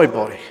destroy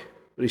body.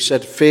 But he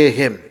said, fear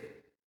him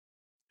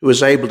who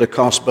is able to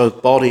cast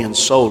both body and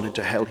soul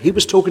into hell. He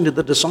was talking to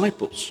the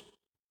disciples.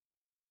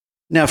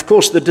 Now, of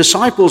course, the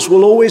disciples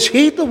will always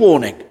heed the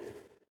warning,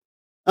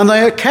 and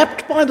they are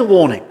kept by the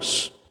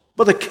warnings.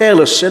 But the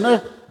careless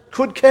sinner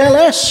could care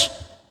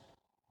less.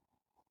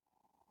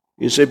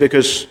 You see,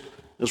 because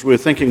as we're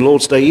thinking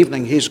Lord's Day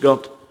evening, he's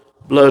got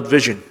blurred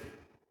vision.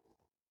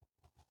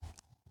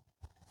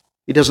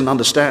 He doesn't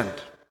understand.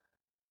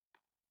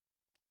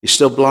 He's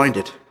still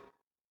blinded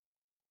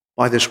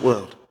by this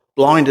world,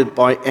 blinded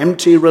by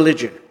empty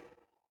religion.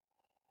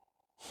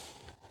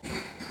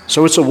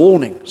 So it's a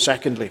warning,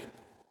 secondly.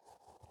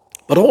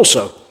 But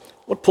also,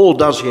 what Paul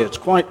does here, it's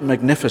quite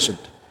magnificent.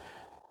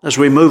 As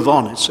we move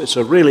on, it's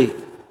a really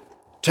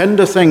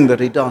tender thing that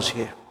he does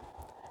here.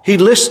 He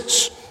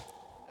lists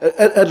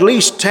at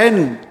least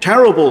 10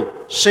 terrible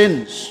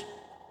sins,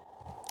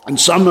 and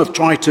some have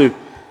tried to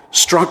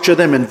structure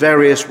them in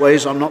various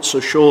ways. I'm not so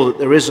sure that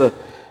there is a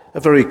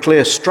very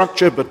clear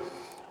structure, but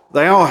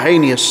they are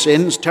heinous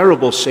sins,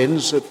 terrible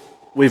sins that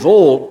we've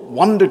all,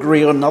 one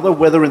degree or another,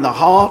 whether in the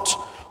heart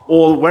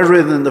or whether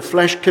in the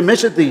flesh,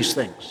 committed these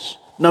things,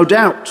 no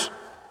doubt.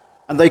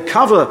 And they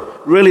cover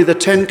really the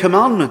 10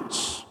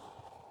 Commandments,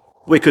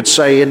 we could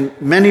say, in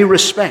many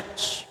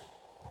respects.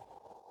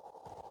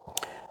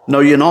 Know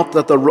ye not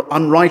that the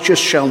unrighteous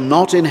shall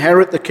not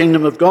inherit the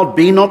kingdom of God?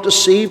 Be not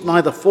deceived,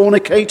 neither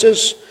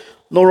fornicators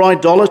nor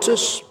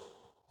idolaters.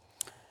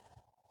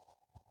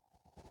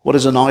 What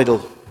is an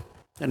idol?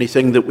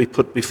 Anything that we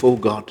put before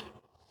God.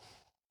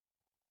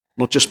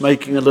 Not just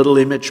making a little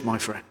image, my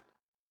friend,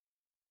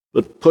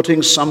 but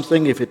putting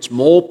something, if it's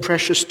more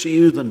precious to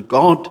you than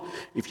God,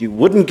 if you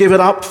wouldn't give it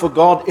up for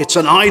God, it's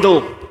an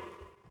idol.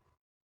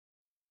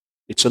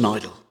 It's an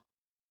idol.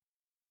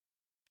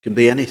 It can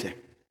be anything.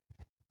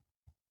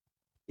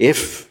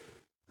 If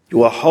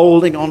you are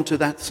holding on to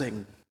that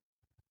thing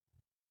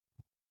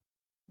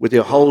with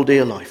your whole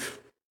dear life,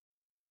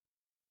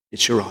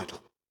 it's your idol.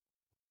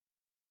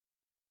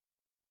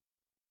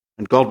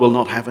 And God will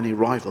not have any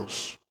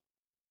rivals.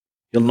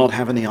 He'll not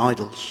have any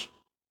idols.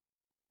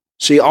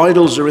 See,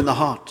 idols are in the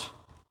heart.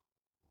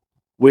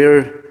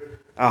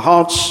 Our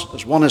hearts,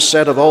 as one has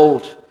said of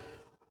old,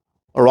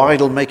 are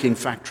idol-making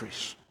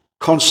factories,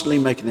 constantly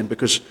making them,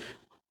 because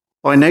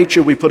by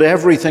nature we put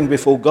everything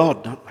before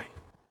God, don't we?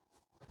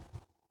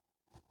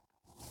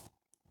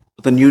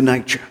 But the new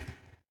nature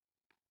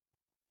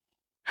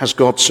has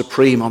God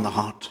supreme on the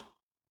heart.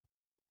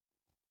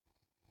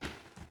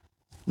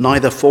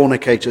 Neither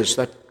fornicators,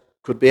 that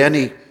could be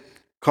any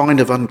kind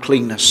of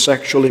uncleanness,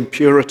 sexual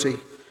impurity,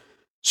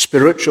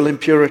 spiritual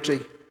impurity,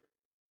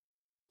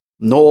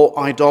 nor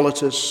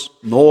idolaters,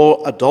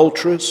 nor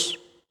adulterers,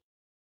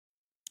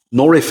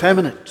 nor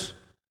effeminate.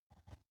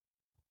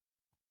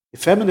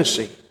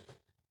 Effeminacy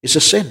is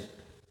a sin.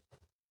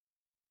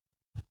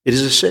 It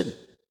is a sin.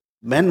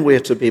 Men, we're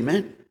to be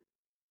men,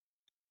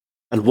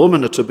 and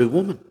women are to be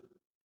women.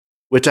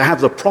 We're to have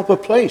the proper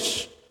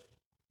place.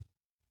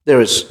 There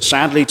is,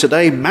 sadly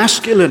today,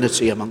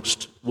 masculinity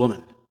amongst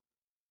women.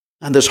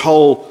 And this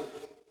whole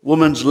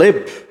woman's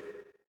lib,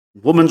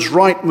 woman's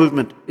right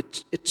movement,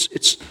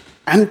 it's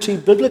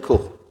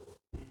anti-biblical.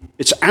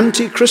 It's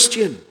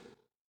anti-Christian.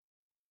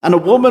 And a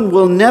woman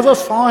will never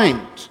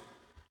find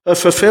her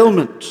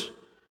fulfillment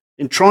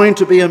in trying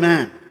to be a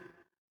man.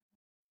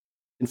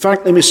 In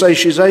fact, let me say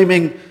she's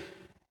aiming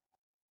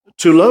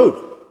too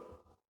low.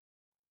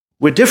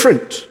 We're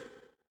different.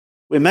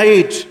 We're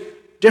made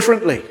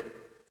differently.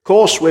 Of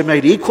course, we're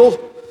made equal,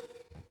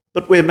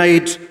 but we're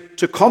made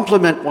to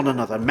complement one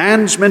another.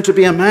 Man's meant to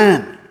be a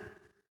man.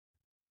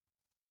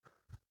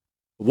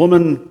 A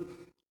woman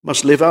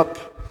must live up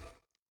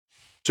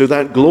to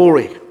that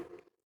glory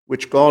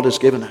which God has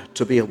given her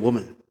to be a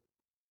woman.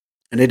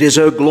 And it is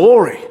her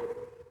glory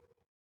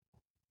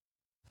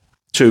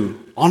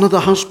to honor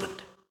the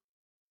husband.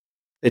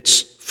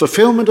 It's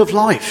fulfillment of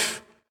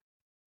life.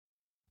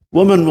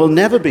 Woman will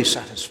never be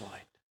satisfied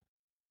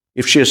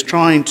if she is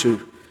trying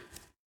to,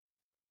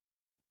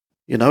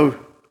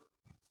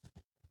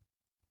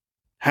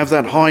 have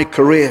that high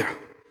career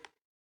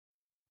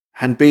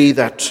and be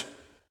that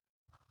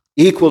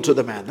equal to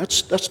the man.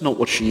 That's not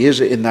what she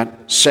is in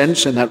that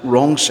sense, in that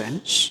wrong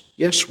sense.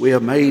 Yes, we are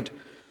made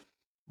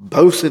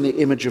both in the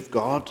image of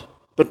God,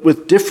 but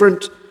with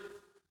different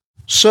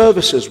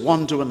services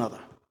one to another.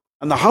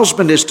 And the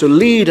husband is to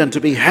lead and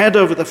to be head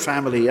over the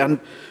family, and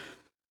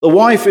the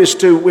wife is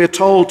we're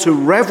told, to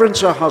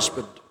reverence her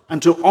husband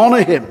and to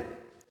honor him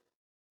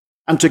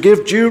and to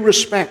give due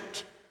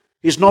respect.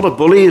 He's not a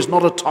bully, he's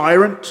not a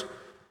tyrant.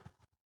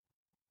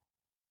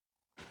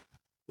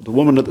 The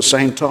woman at the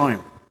same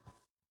time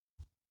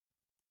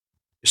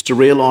is to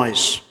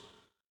realize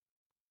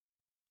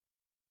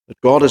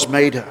that God has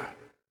made her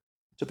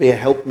to be a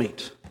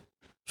helpmeet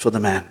for the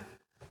man.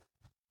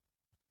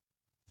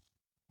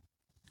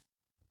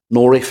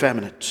 Nor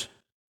effeminate,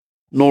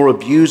 nor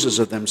abusers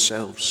of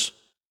themselves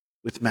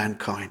with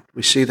mankind.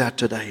 We see that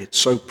today. It's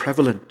so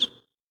prevalent,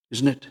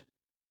 isn't it?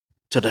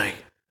 Today.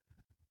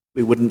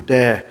 We wouldn't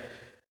dare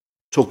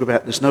talk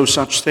about, there's no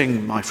such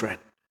thing, my friend,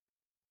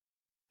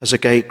 as a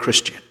gay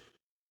Christian.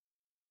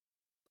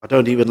 I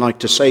don't even like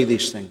to say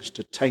these things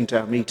to taint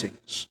our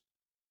meetings,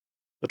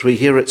 but we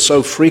hear it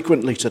so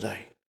frequently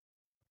today.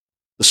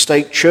 The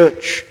state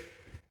church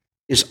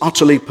is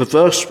utterly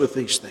perverse with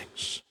these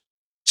things.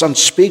 It's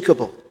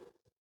unspeakable.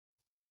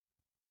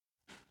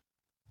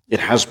 It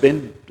has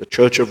been. The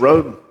Church of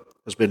Rome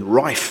has been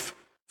rife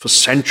for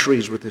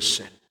centuries with this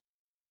sin.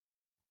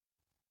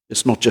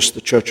 It's not just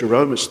the Church of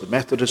Rome, it's the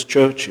Methodist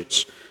Church,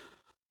 it's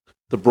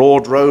the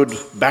Broad Road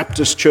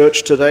Baptist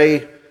Church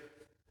today,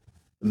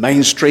 the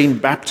mainstream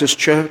Baptist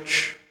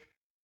Church.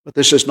 But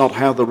this is not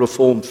how the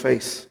Reformed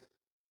faith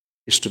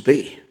is to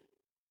be.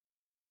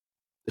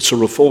 It's a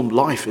Reformed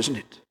life, isn't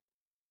it,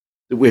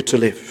 that we're to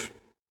live.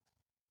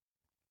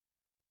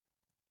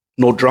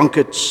 Nor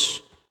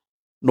drunkards,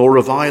 nor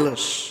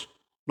revilers,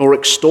 nor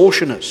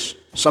extortioners.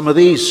 Some of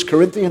these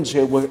Corinthians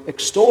here were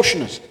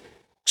extortioners,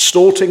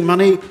 extorting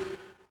money.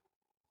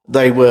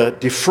 They were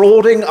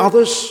defrauding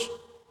others.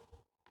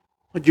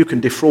 But you can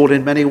defraud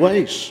in many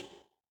ways.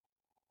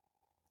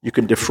 You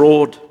can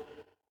defraud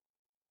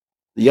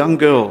the young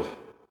girl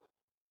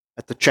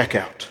at the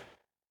checkout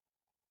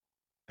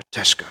at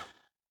Tesco.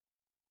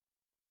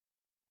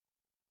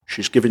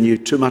 She's given you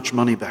too much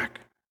money back.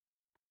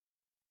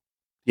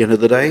 At the end of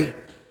the day,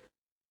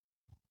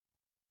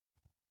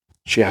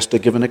 she has to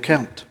give an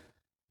account.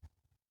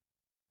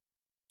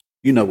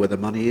 You know where the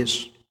money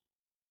is.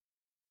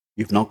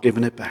 You've not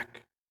given it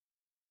back.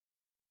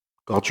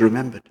 God's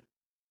remembered.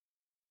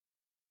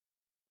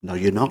 No,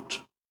 you're not.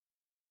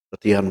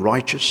 But the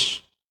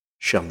unrighteous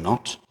shall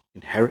not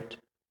inherit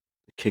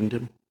the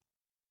kingdom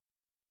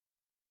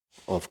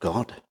of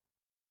God.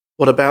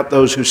 What about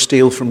those who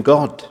steal from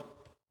God?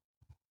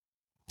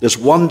 There's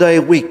one day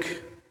a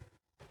week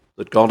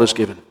that God has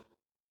given,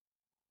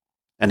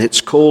 and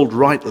it's called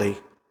rightly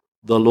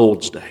the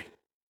Lord's Day.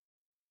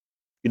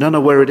 You don't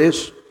know where it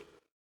is?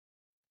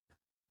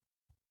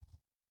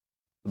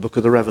 The book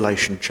of the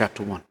Revelation,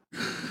 chapter 1.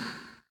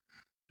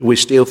 Do we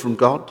steal from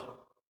God,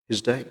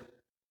 his day?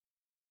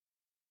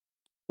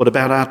 What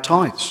about our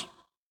tithes?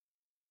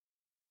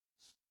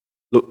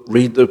 Look,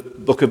 read the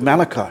book of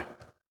Malachi.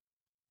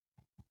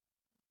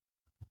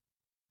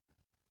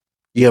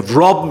 You have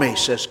robbed me,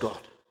 says God.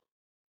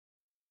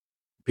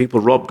 People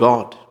rob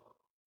God.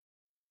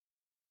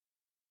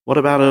 What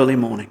about early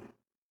morning?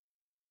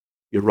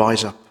 You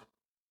rise up.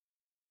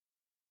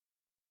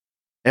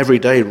 Every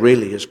day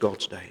really is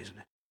God's day, isn't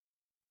it?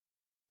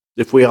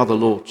 If we are the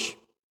Lord's,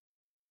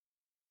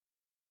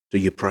 do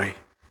you pray?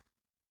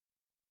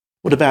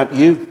 What about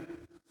you?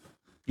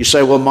 You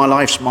say, well, my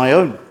life's my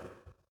own.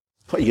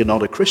 Well, you're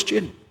not a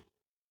Christian.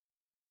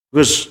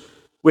 Because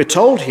we're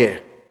told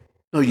here,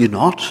 no, you're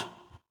not,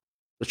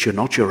 that you're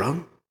not your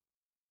own.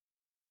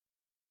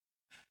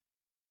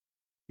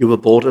 You were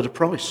bought at a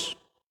price.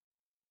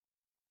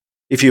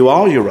 If you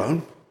are your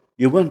own,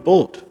 you weren't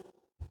bought.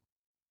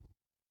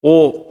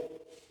 Or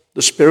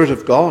the Spirit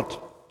of God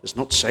has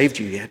not saved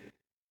you yet.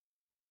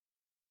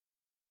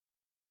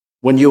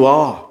 When you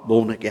are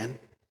born again,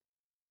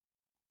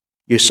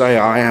 You say,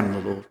 I am the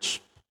Lord's,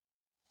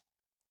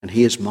 and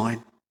he is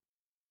mine.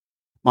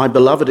 My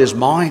beloved is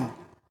mine,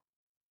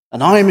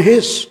 and I am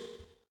his.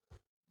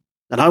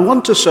 And I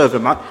want to serve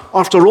him.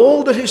 After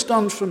all that he's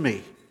done for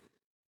me,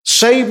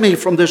 save me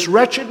from this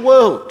wretched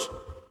world.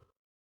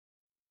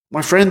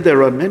 My friend,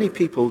 there are many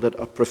people that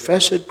are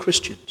professed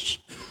Christians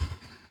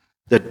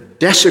that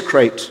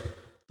desecrate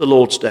the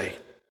Lord's Day,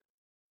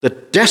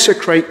 that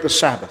desecrate the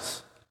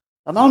Sabbath.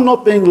 And I'm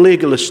not being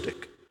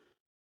legalistic.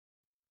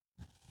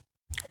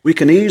 We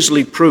can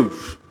easily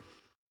prove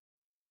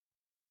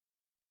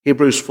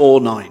Hebrews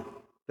 4:9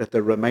 that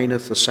there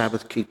remaineth the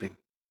Sabbath keeping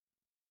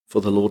for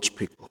the Lord's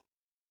people.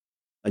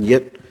 And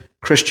yet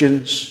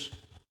Christians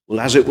will,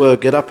 as it were,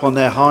 get up on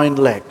their hind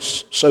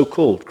legs,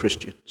 so-called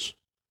Christians,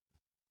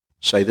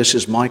 say, this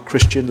is my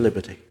Christian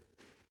liberty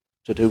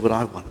to do what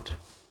I want.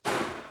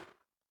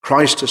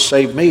 Christ has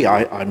saved me.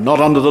 I'm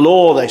not under the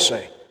law, they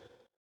say.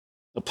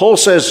 But Paul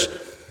says,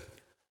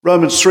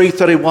 Romans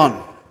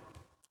 3:31,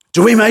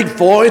 do we make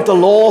void the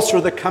law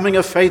through the coming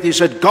of faith? He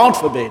said, God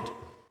forbid.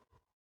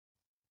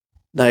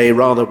 Nay,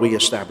 rather we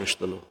establish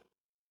the law.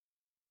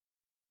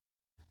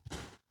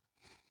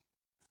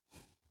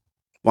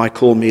 Why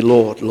call me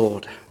Lord,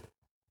 Lord,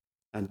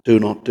 and do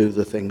not do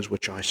the things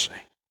which I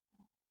say?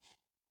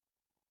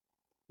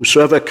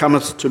 Whosoever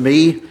cometh to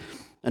me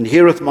and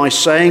heareth my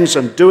sayings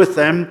and doeth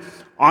them,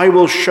 I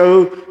will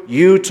show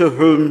you to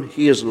whom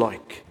he is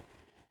like.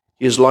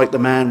 He is like the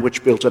man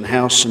which built an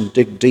house and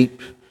digged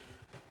deep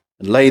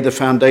and laid the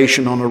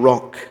foundation on a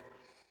rock.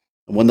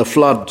 And when the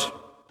flood,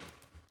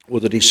 or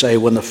did he say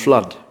when the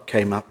flood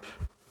came up,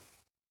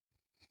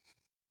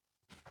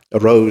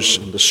 arose,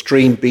 and the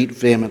stream beat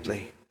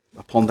vehemently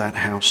upon that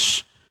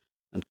house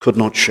and could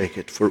not shake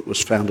it, for it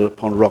was founded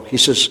upon a rock. He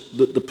says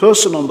that the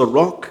person on the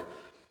rock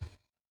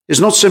is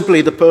not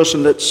simply the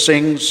person that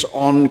sings,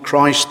 on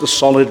Christ the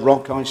solid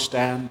rock I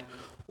stand,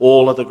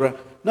 all other ground.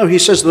 No, he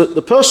says that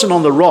the person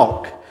on the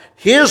rock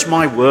hears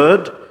my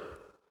word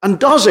and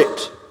does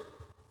it.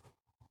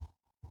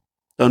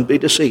 Don't be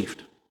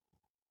deceived.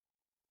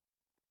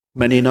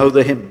 Many know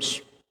the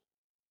hymns,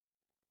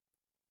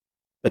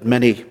 but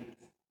many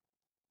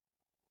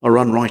are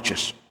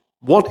unrighteous.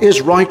 What is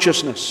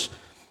righteousness?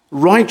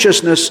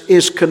 Righteousness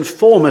is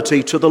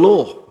conformity to the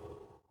law.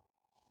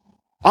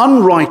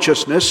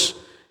 Unrighteousness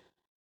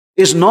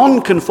is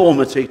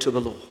non-conformity to the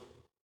law.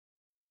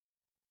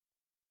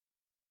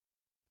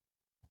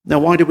 Now,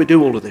 why do we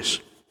do all of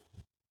this?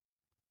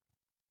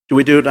 Do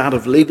we do it out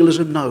of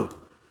legalism? No.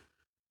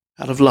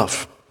 Out of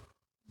love.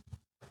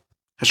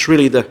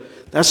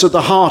 That's at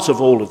the heart of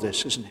all of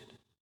this, isn't it?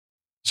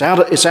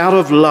 It's out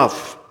of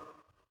love.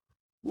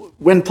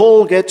 When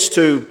Paul gets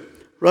to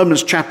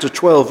Romans chapter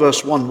 12,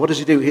 verse 1, what does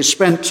he do? He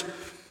spent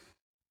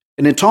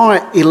an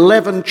entire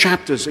 11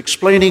 chapters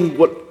explaining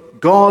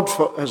what God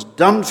has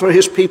done for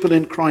his people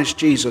in Christ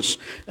Jesus.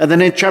 And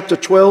then in chapter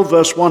 12,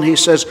 verse 1, he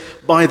says,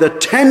 by the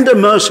tender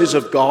mercies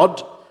of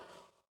God,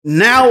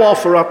 now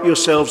offer up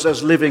yourselves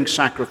as living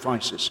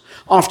sacrifices.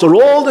 After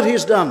all that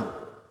he's done,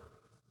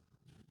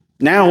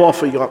 now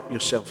offer up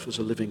yourself as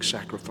a living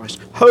sacrifice,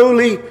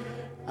 holy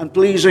and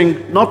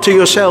pleasing, not to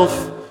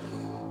yourself,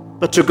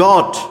 but to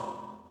God,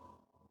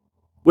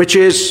 which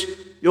is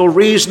your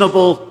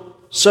reasonable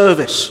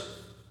service.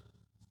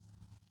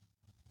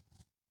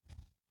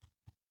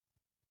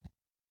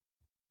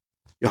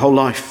 Your whole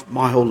life,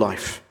 my whole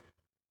life,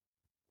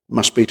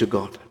 must be to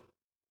God.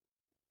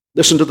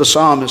 Listen to the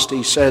psalmist.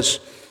 He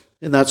says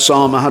in that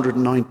Psalm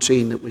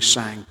 119 that we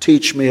sang,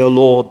 teach me, O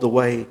Lord, the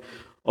way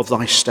of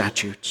thy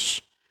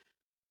statutes,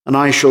 and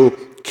I shall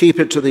keep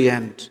it to the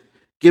end.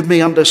 Give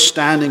me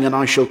understanding, and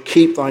I shall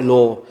keep thy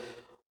law.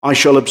 I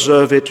shall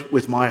observe it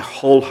with my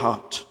whole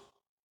heart.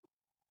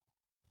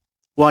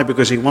 Why?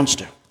 Because he wants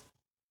to.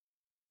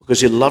 Because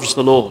he loves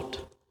the Lord.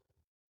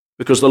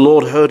 Because the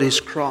Lord heard his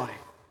cry.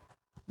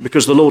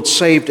 Because the Lord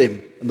saved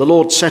him. And the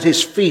Lord set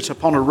his feet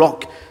upon a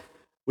rock,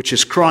 which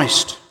is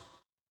Christ.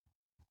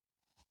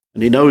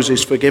 And he knows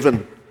he's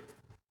forgiven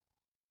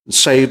and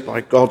saved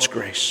by God's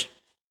grace.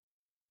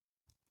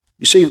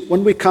 You see,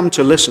 when we come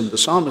to listen, the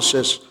psalmist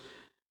says,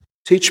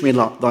 teach me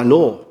thy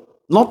law.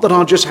 Not that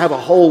I'll just have a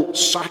whole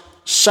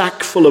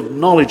sack full of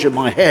knowledge in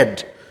my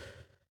head,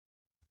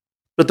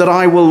 but that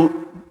I will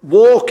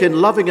walk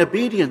in loving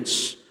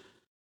obedience,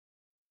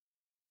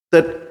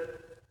 that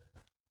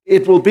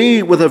it will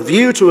be with a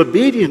view to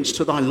obedience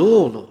to thy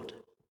law, Lord.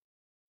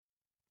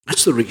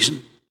 That's the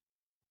reason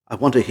I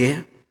want to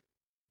hear,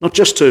 not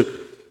just to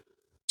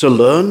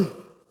learn.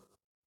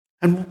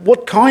 And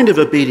what kind of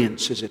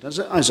obedience is it?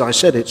 As I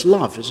said, it's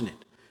love, isn't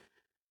it?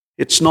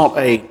 It's not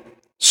a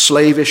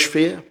slavish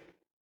fear.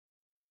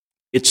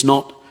 It's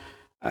not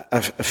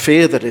a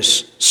fear that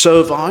is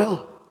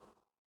servile.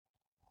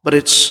 But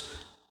it's,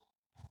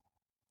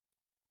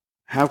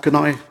 how can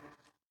I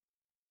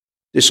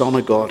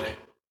dishonor God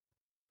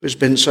who's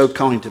been so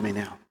kind to me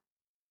now?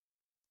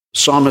 The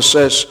psalmist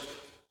says,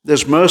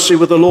 there's mercy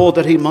with the Lord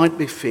that he might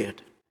be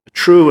feared. A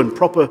true and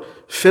proper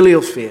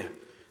filial fear.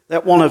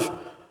 That one of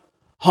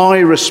high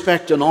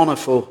respect and honor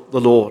for the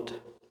Lord.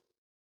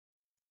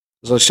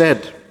 As I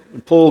said,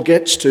 when Paul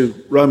gets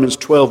to Romans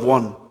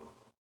 12:1,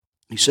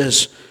 he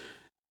says,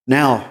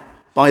 "Now,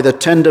 by the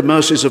tender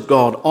mercies of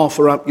God,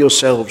 offer up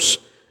yourselves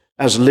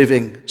as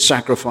living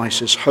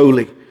sacrifices,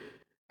 holy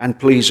and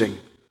pleasing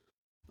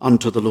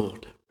unto the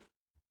Lord."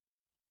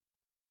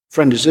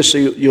 Friend, is this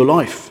your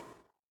life?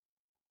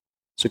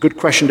 It's a good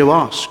question to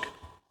ask.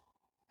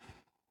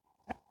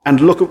 And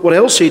look at what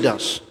else he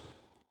does.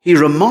 He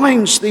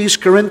reminds these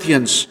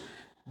Corinthians,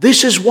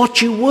 this is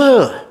what you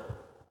were.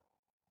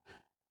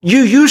 You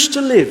used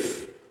to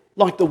live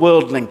like the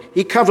worldling.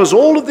 He covers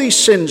all of these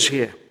sins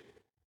here.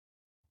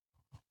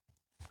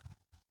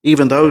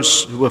 Even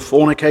those who were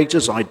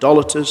fornicators,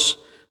 idolaters,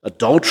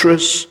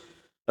 adulterers,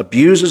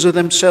 abusers of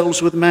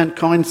themselves with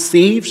mankind,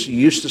 thieves, you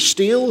used to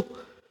steal,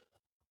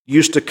 you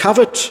used to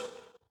covet,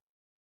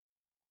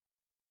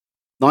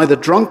 neither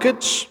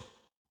drunkards,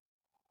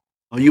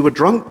 or you were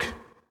drunk,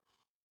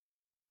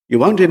 you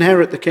won't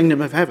inherit the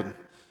kingdom of heaven.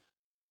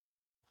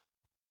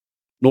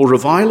 Nor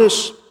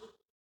revilers.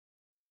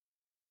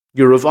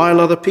 You revile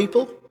other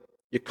people.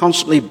 You're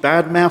constantly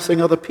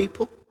bad-mouthing other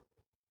people.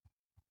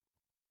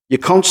 You're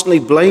constantly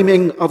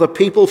blaming other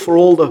people for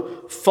all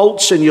the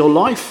faults in your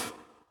life.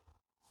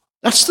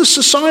 That's the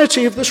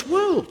society of this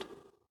world.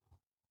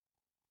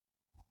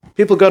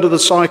 People go to the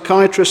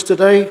psychiatrist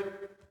today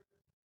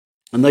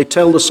and they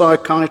tell the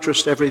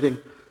psychiatrist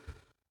everything.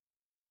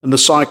 And the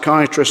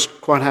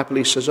psychiatrist quite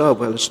happily says, "Oh,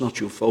 well, it's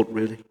not your fault,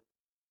 really.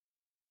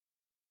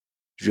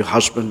 It's your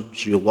husband,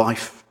 it's your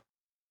wife,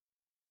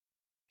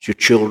 it's your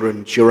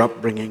children, it's your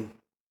upbringing.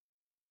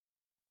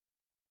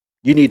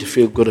 You need to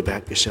feel good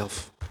about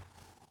yourself."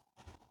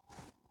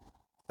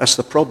 That's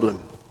the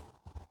problem.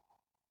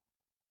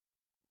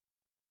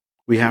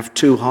 We have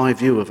too high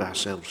view of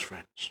ourselves,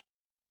 friends.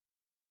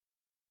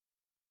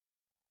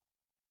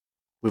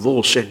 We've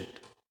all sinned.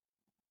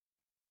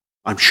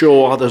 I'm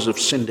sure others have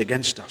sinned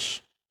against us.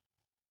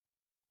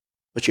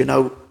 But you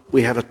know,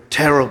 we have a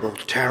terrible,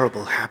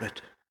 terrible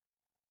habit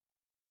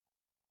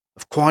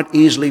of quite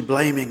easily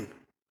blaming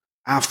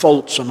our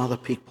faults on other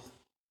people.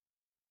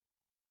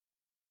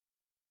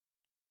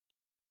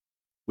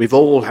 We've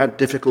all had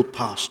difficult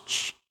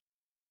pasts,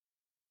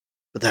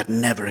 but that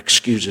never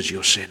excuses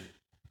your sin.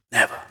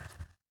 Never.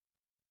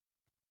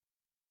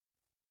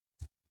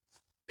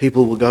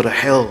 People will go to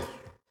hell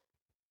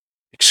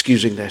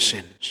excusing their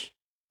sins.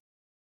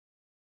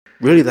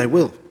 Really, they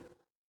will.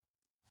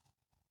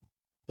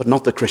 But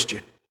not the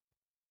Christian.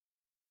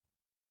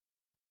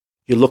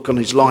 You look on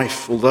his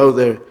life,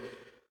 although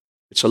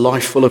it's a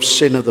life full of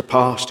sin of the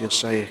past, he'll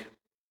say,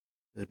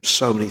 "There's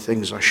so many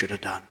things I should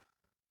have done.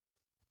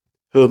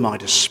 Who am I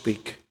to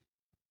speak?"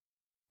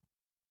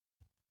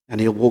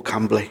 And he'll walk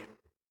humbly.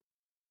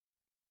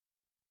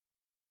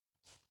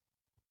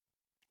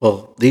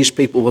 Well, these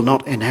people will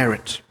not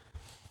inherit.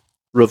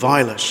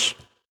 Revilers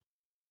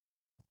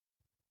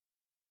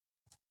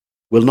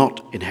will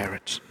not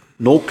inherit,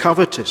 nor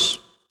covetous.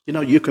 You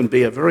know, you can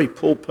be a very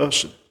poor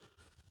person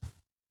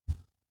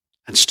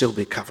and still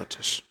be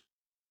covetous.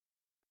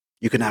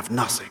 You can have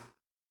nothing.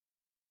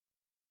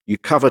 You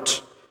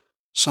covet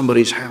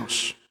somebody's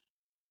house.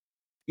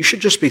 You should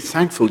just be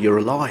thankful you're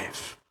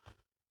alive.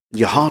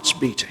 Your heart's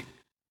beating.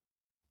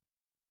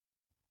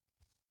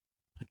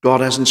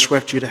 God hasn't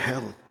swept you to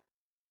hell.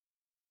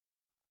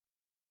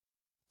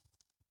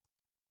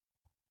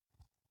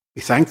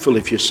 Be thankful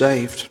if you're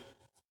saved.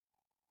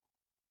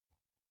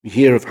 We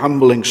hear of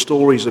humbling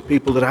stories of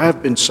people that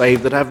have been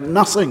saved that have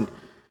nothing.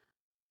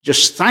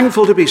 Just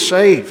thankful to be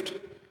saved.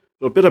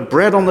 For a bit of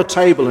bread on the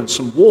table and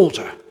some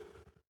water.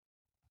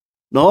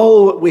 And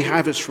all that we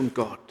have is from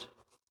God.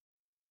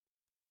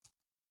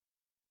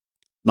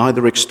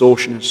 Neither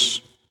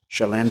extortioners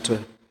shall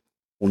enter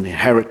or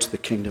inherit the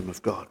kingdom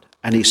of God.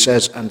 And he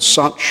says, and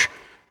such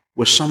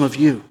were some of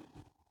you.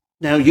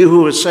 Now you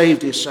who are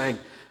saved, he's saying,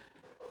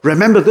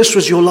 remember this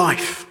was your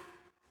life.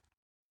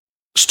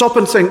 Stop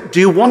and think, do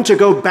you want to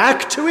go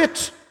back to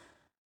it?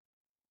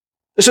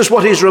 This is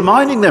what he's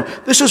reminding them.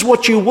 This is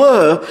what you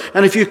were.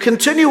 And if you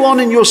continue on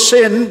in your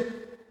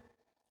sin,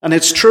 and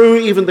it's true,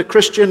 even the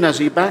Christian, as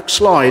he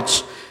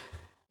backslides,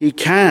 he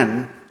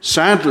can,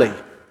 sadly,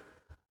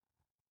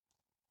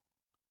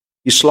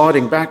 he's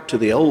sliding back to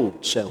the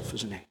old self,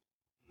 isn't he?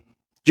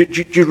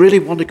 Do you really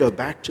want to go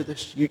back to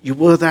this? You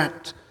were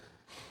that.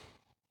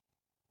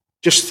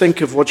 Just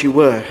think of what you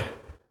were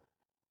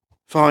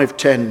 5,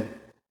 10,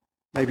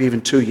 maybe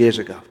even 2 years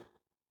ago,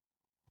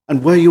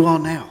 and where you are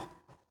now.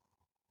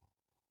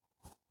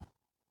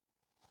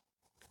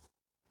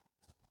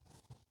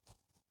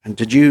 And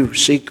did you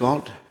seek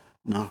God?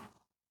 No.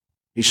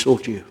 He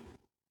sought you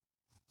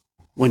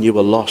when you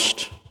were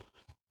lost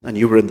and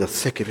you were in the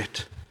thick of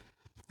it.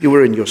 You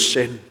were in your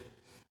sin.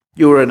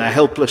 You were in a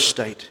helpless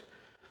state.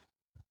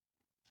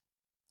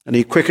 And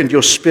he quickened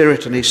your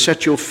spirit and he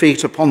set your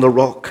feet upon the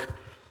rock.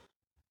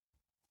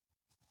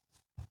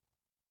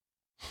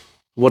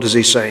 What does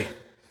he say?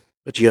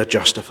 But you are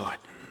justified.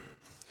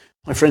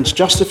 My friends,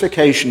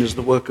 justification is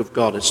the work of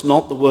God. It's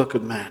not the work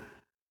of man.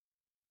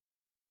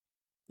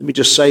 Let me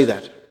just say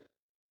that.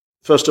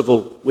 First of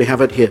all, we have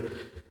it here.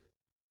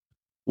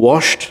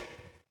 Washed,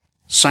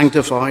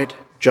 sanctified,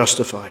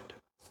 justified.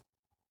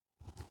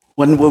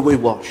 When were we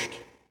washed?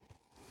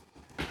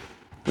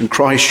 When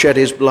Christ shed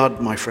his blood,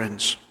 my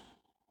friends.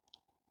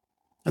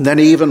 And then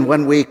even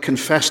when we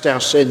confessed our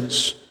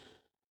sins,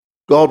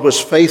 God was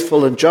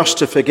faithful and just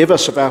to forgive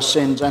us of our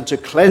sins and to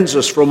cleanse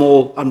us from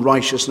all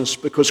unrighteousness,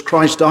 because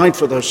Christ died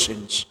for those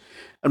sins.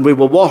 And we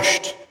were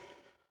washed.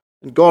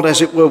 And God,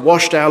 as it were,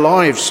 washed our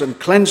lives and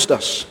cleansed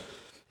us.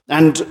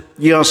 And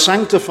ye are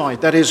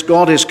sanctified. That is,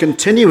 God is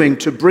continuing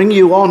to bring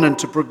you on and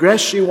to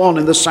progress you on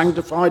in the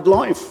sanctified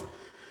life.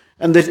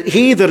 And that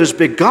he that has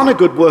begun a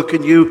good work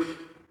in you,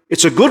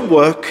 it's a good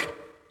work,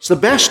 it's the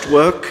best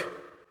work,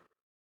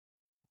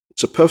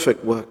 it's a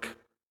perfect work.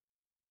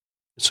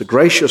 It's a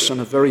gracious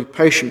and a very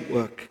patient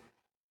work.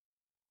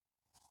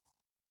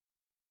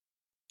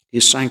 He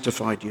has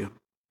sanctified you,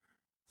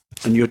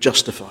 and you're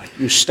justified.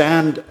 You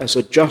stand as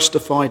a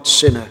justified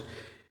sinner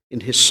in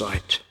his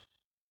sight.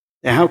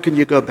 Now, how can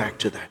you go back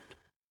to that?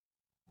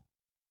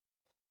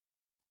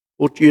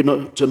 Ought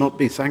you to not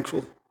be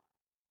thankful?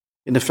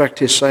 In effect,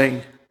 he's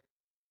saying,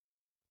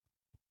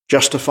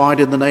 justified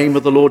in the name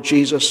of the Lord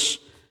Jesus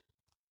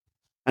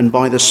and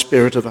by the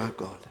Spirit of our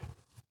God.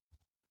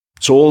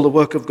 It's all the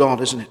work of God,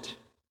 isn't it?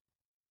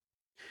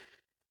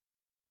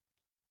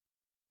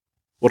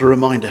 What a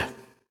reminder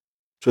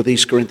for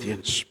these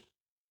Corinthians.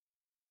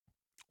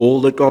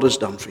 All that God has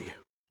done for you.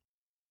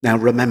 Now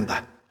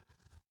remember,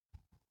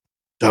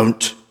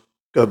 don't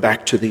go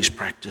back to these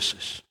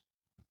practices.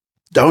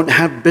 Don't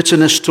have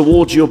bitterness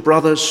towards your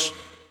brothers.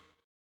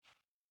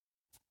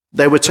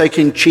 They were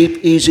taking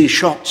cheap, easy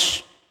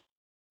shots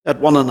at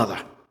one another.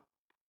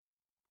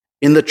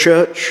 In the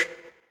church,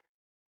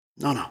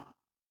 no.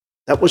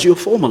 That was your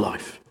former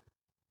life.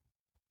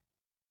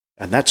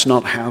 And that's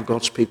not how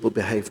God's people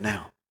behave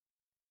now.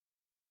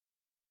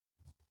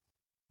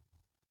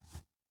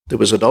 There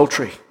was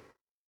adultery.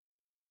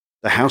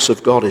 The house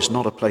of God is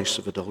not a place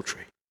of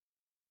adultery.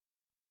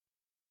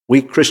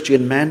 We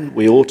Christian men,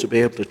 we ought to be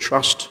able to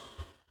trust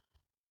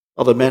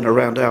other men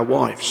around our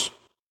wives.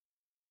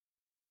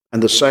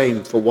 And the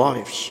same for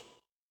wives.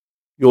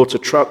 You ought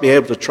to be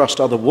able to trust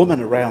other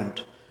women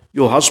around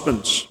your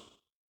husbands.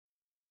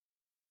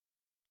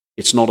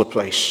 It's not a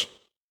place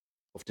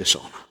of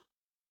dishonor,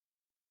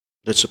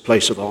 but it's a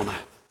place of honor.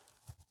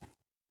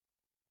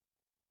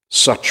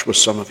 Such were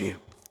some of you.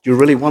 Do you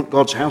really want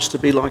God's house to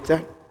be like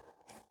that?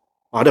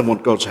 I don't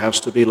want God's house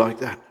to be like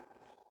that.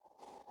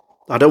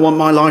 I don't want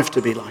my life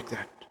to be like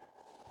that.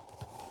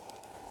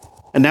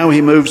 And now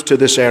he moves to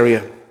this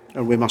area,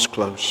 and we must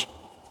close.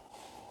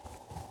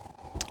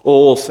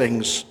 All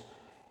things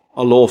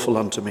are lawful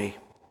unto me,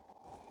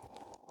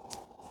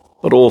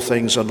 but all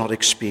things are not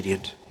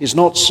expedient. He's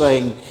not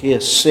saying here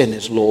sin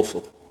is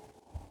lawful.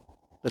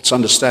 Let's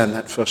understand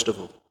that first of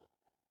all.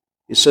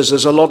 He says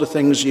there's a lot of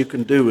things you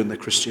can do in the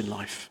Christian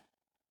life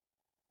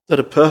that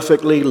are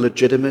perfectly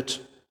legitimate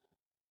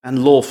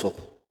and lawful.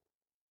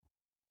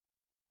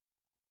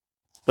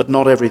 But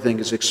not everything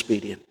is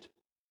expedient.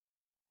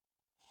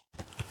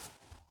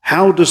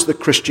 How does the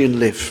Christian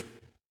live?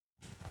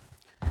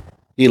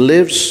 He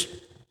lives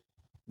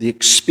the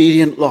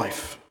expedient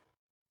life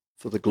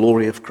for the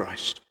glory of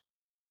Christ.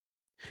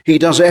 He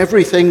does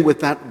everything with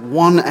that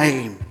one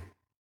aim,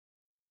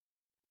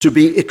 to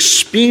be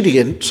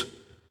expedient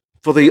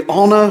for the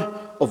honor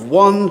of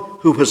one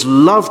who has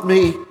loved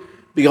me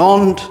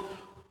beyond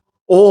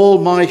all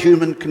my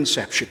human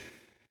conception,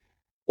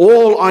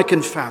 all I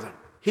can fathom.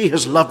 He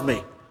has loved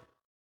me.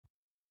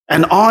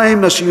 And I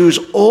must use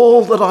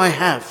all that I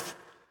have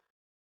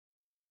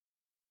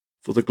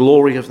for the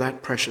glory of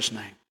that precious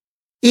name.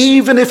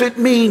 Even if it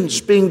means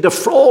being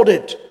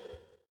defrauded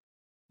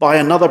by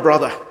another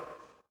brother,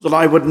 that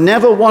I would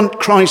never want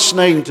Christ's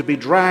name to be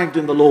dragged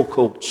in the law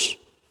courts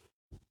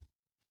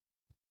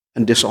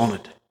and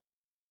dishonored.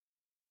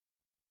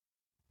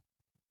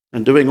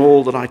 And doing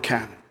all that I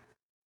can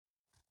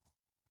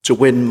to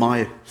win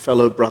my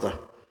fellow brother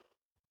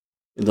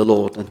in the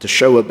Lord and to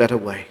show a better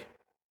way.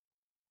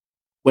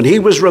 When he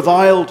was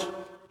reviled,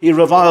 he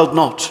reviled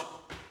not.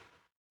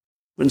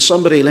 When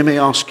somebody, let me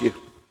ask you,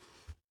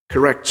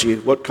 corrects you,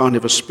 what kind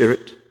of a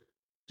spirit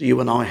do you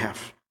and I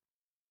have?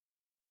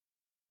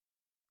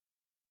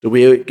 Do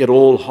we get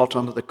all hot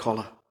under the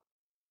collar?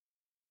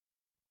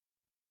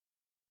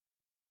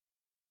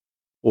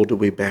 Or do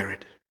we bear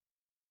it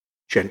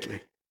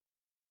gently?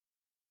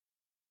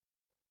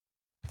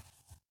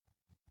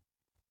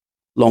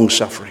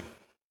 Long-suffering.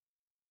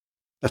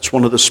 That's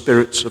one of the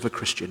spirits of a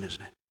Christian,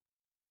 isn't it?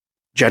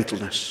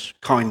 Gentleness,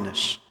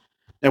 kindness.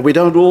 Now, we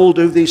don't all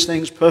do these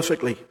things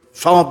perfectly,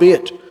 far be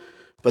it,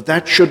 but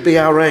that should be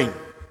our aim.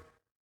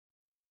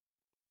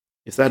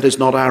 If that is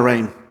not our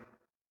aim,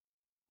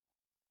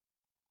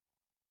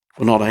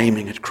 we're not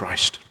aiming at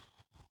Christ.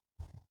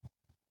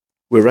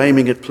 We're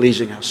aiming at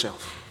pleasing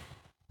ourselves.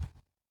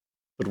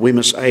 But we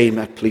must aim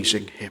at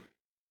pleasing him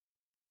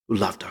who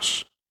loved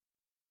us.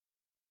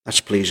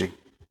 That's pleasing.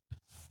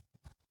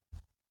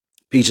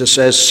 Peter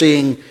says,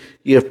 seeing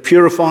ye have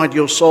purified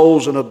your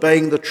souls and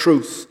obeying the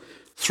truth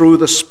through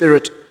the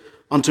Spirit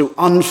unto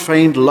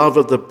unfeigned love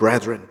of the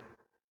brethren,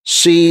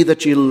 See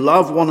that ye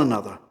love one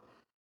another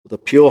with a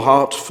pure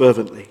heart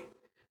fervently,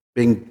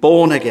 being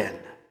born again,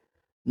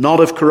 not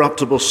of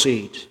corruptible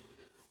seed,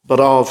 but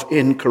of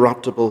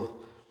incorruptible,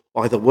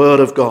 by the word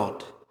of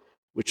God,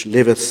 which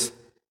liveth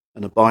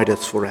and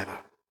abideth forever.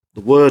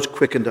 The word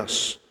quickened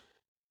us,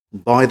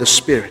 and by the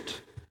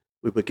Spirit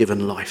we were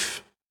given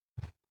life.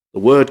 The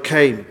word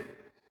came,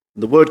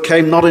 and the word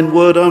came not in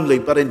word only,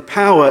 but in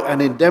power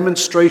and in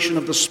demonstration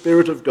of the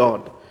Spirit of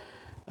God,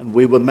 and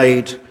we were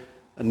made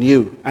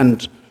anew.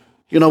 And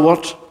you know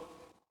what?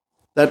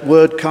 That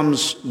word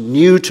comes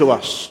new to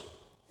us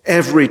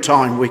every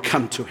time we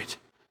come to it.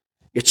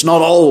 It's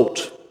not old.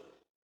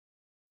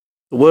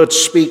 The word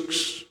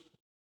speaks,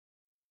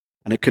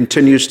 and it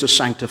continues to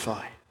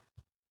sanctify.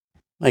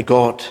 May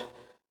God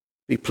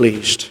be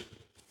pleased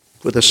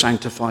with a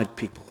sanctified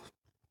people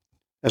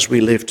as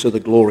we live to the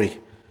glory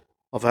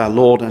of our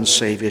Lord and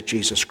Savior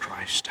Jesus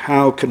Christ.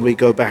 How can we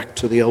go back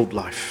to the old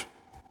life?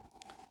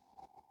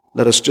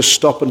 Let us just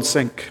stop and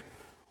think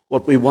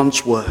what we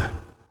once were.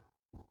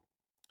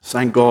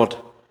 Thank God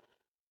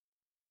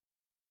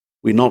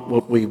we're not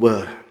what we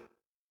were,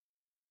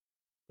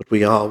 but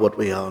we are what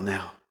we are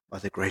now by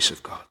the grace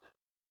of God.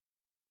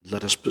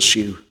 Let us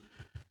pursue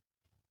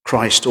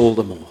Christ all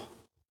the more.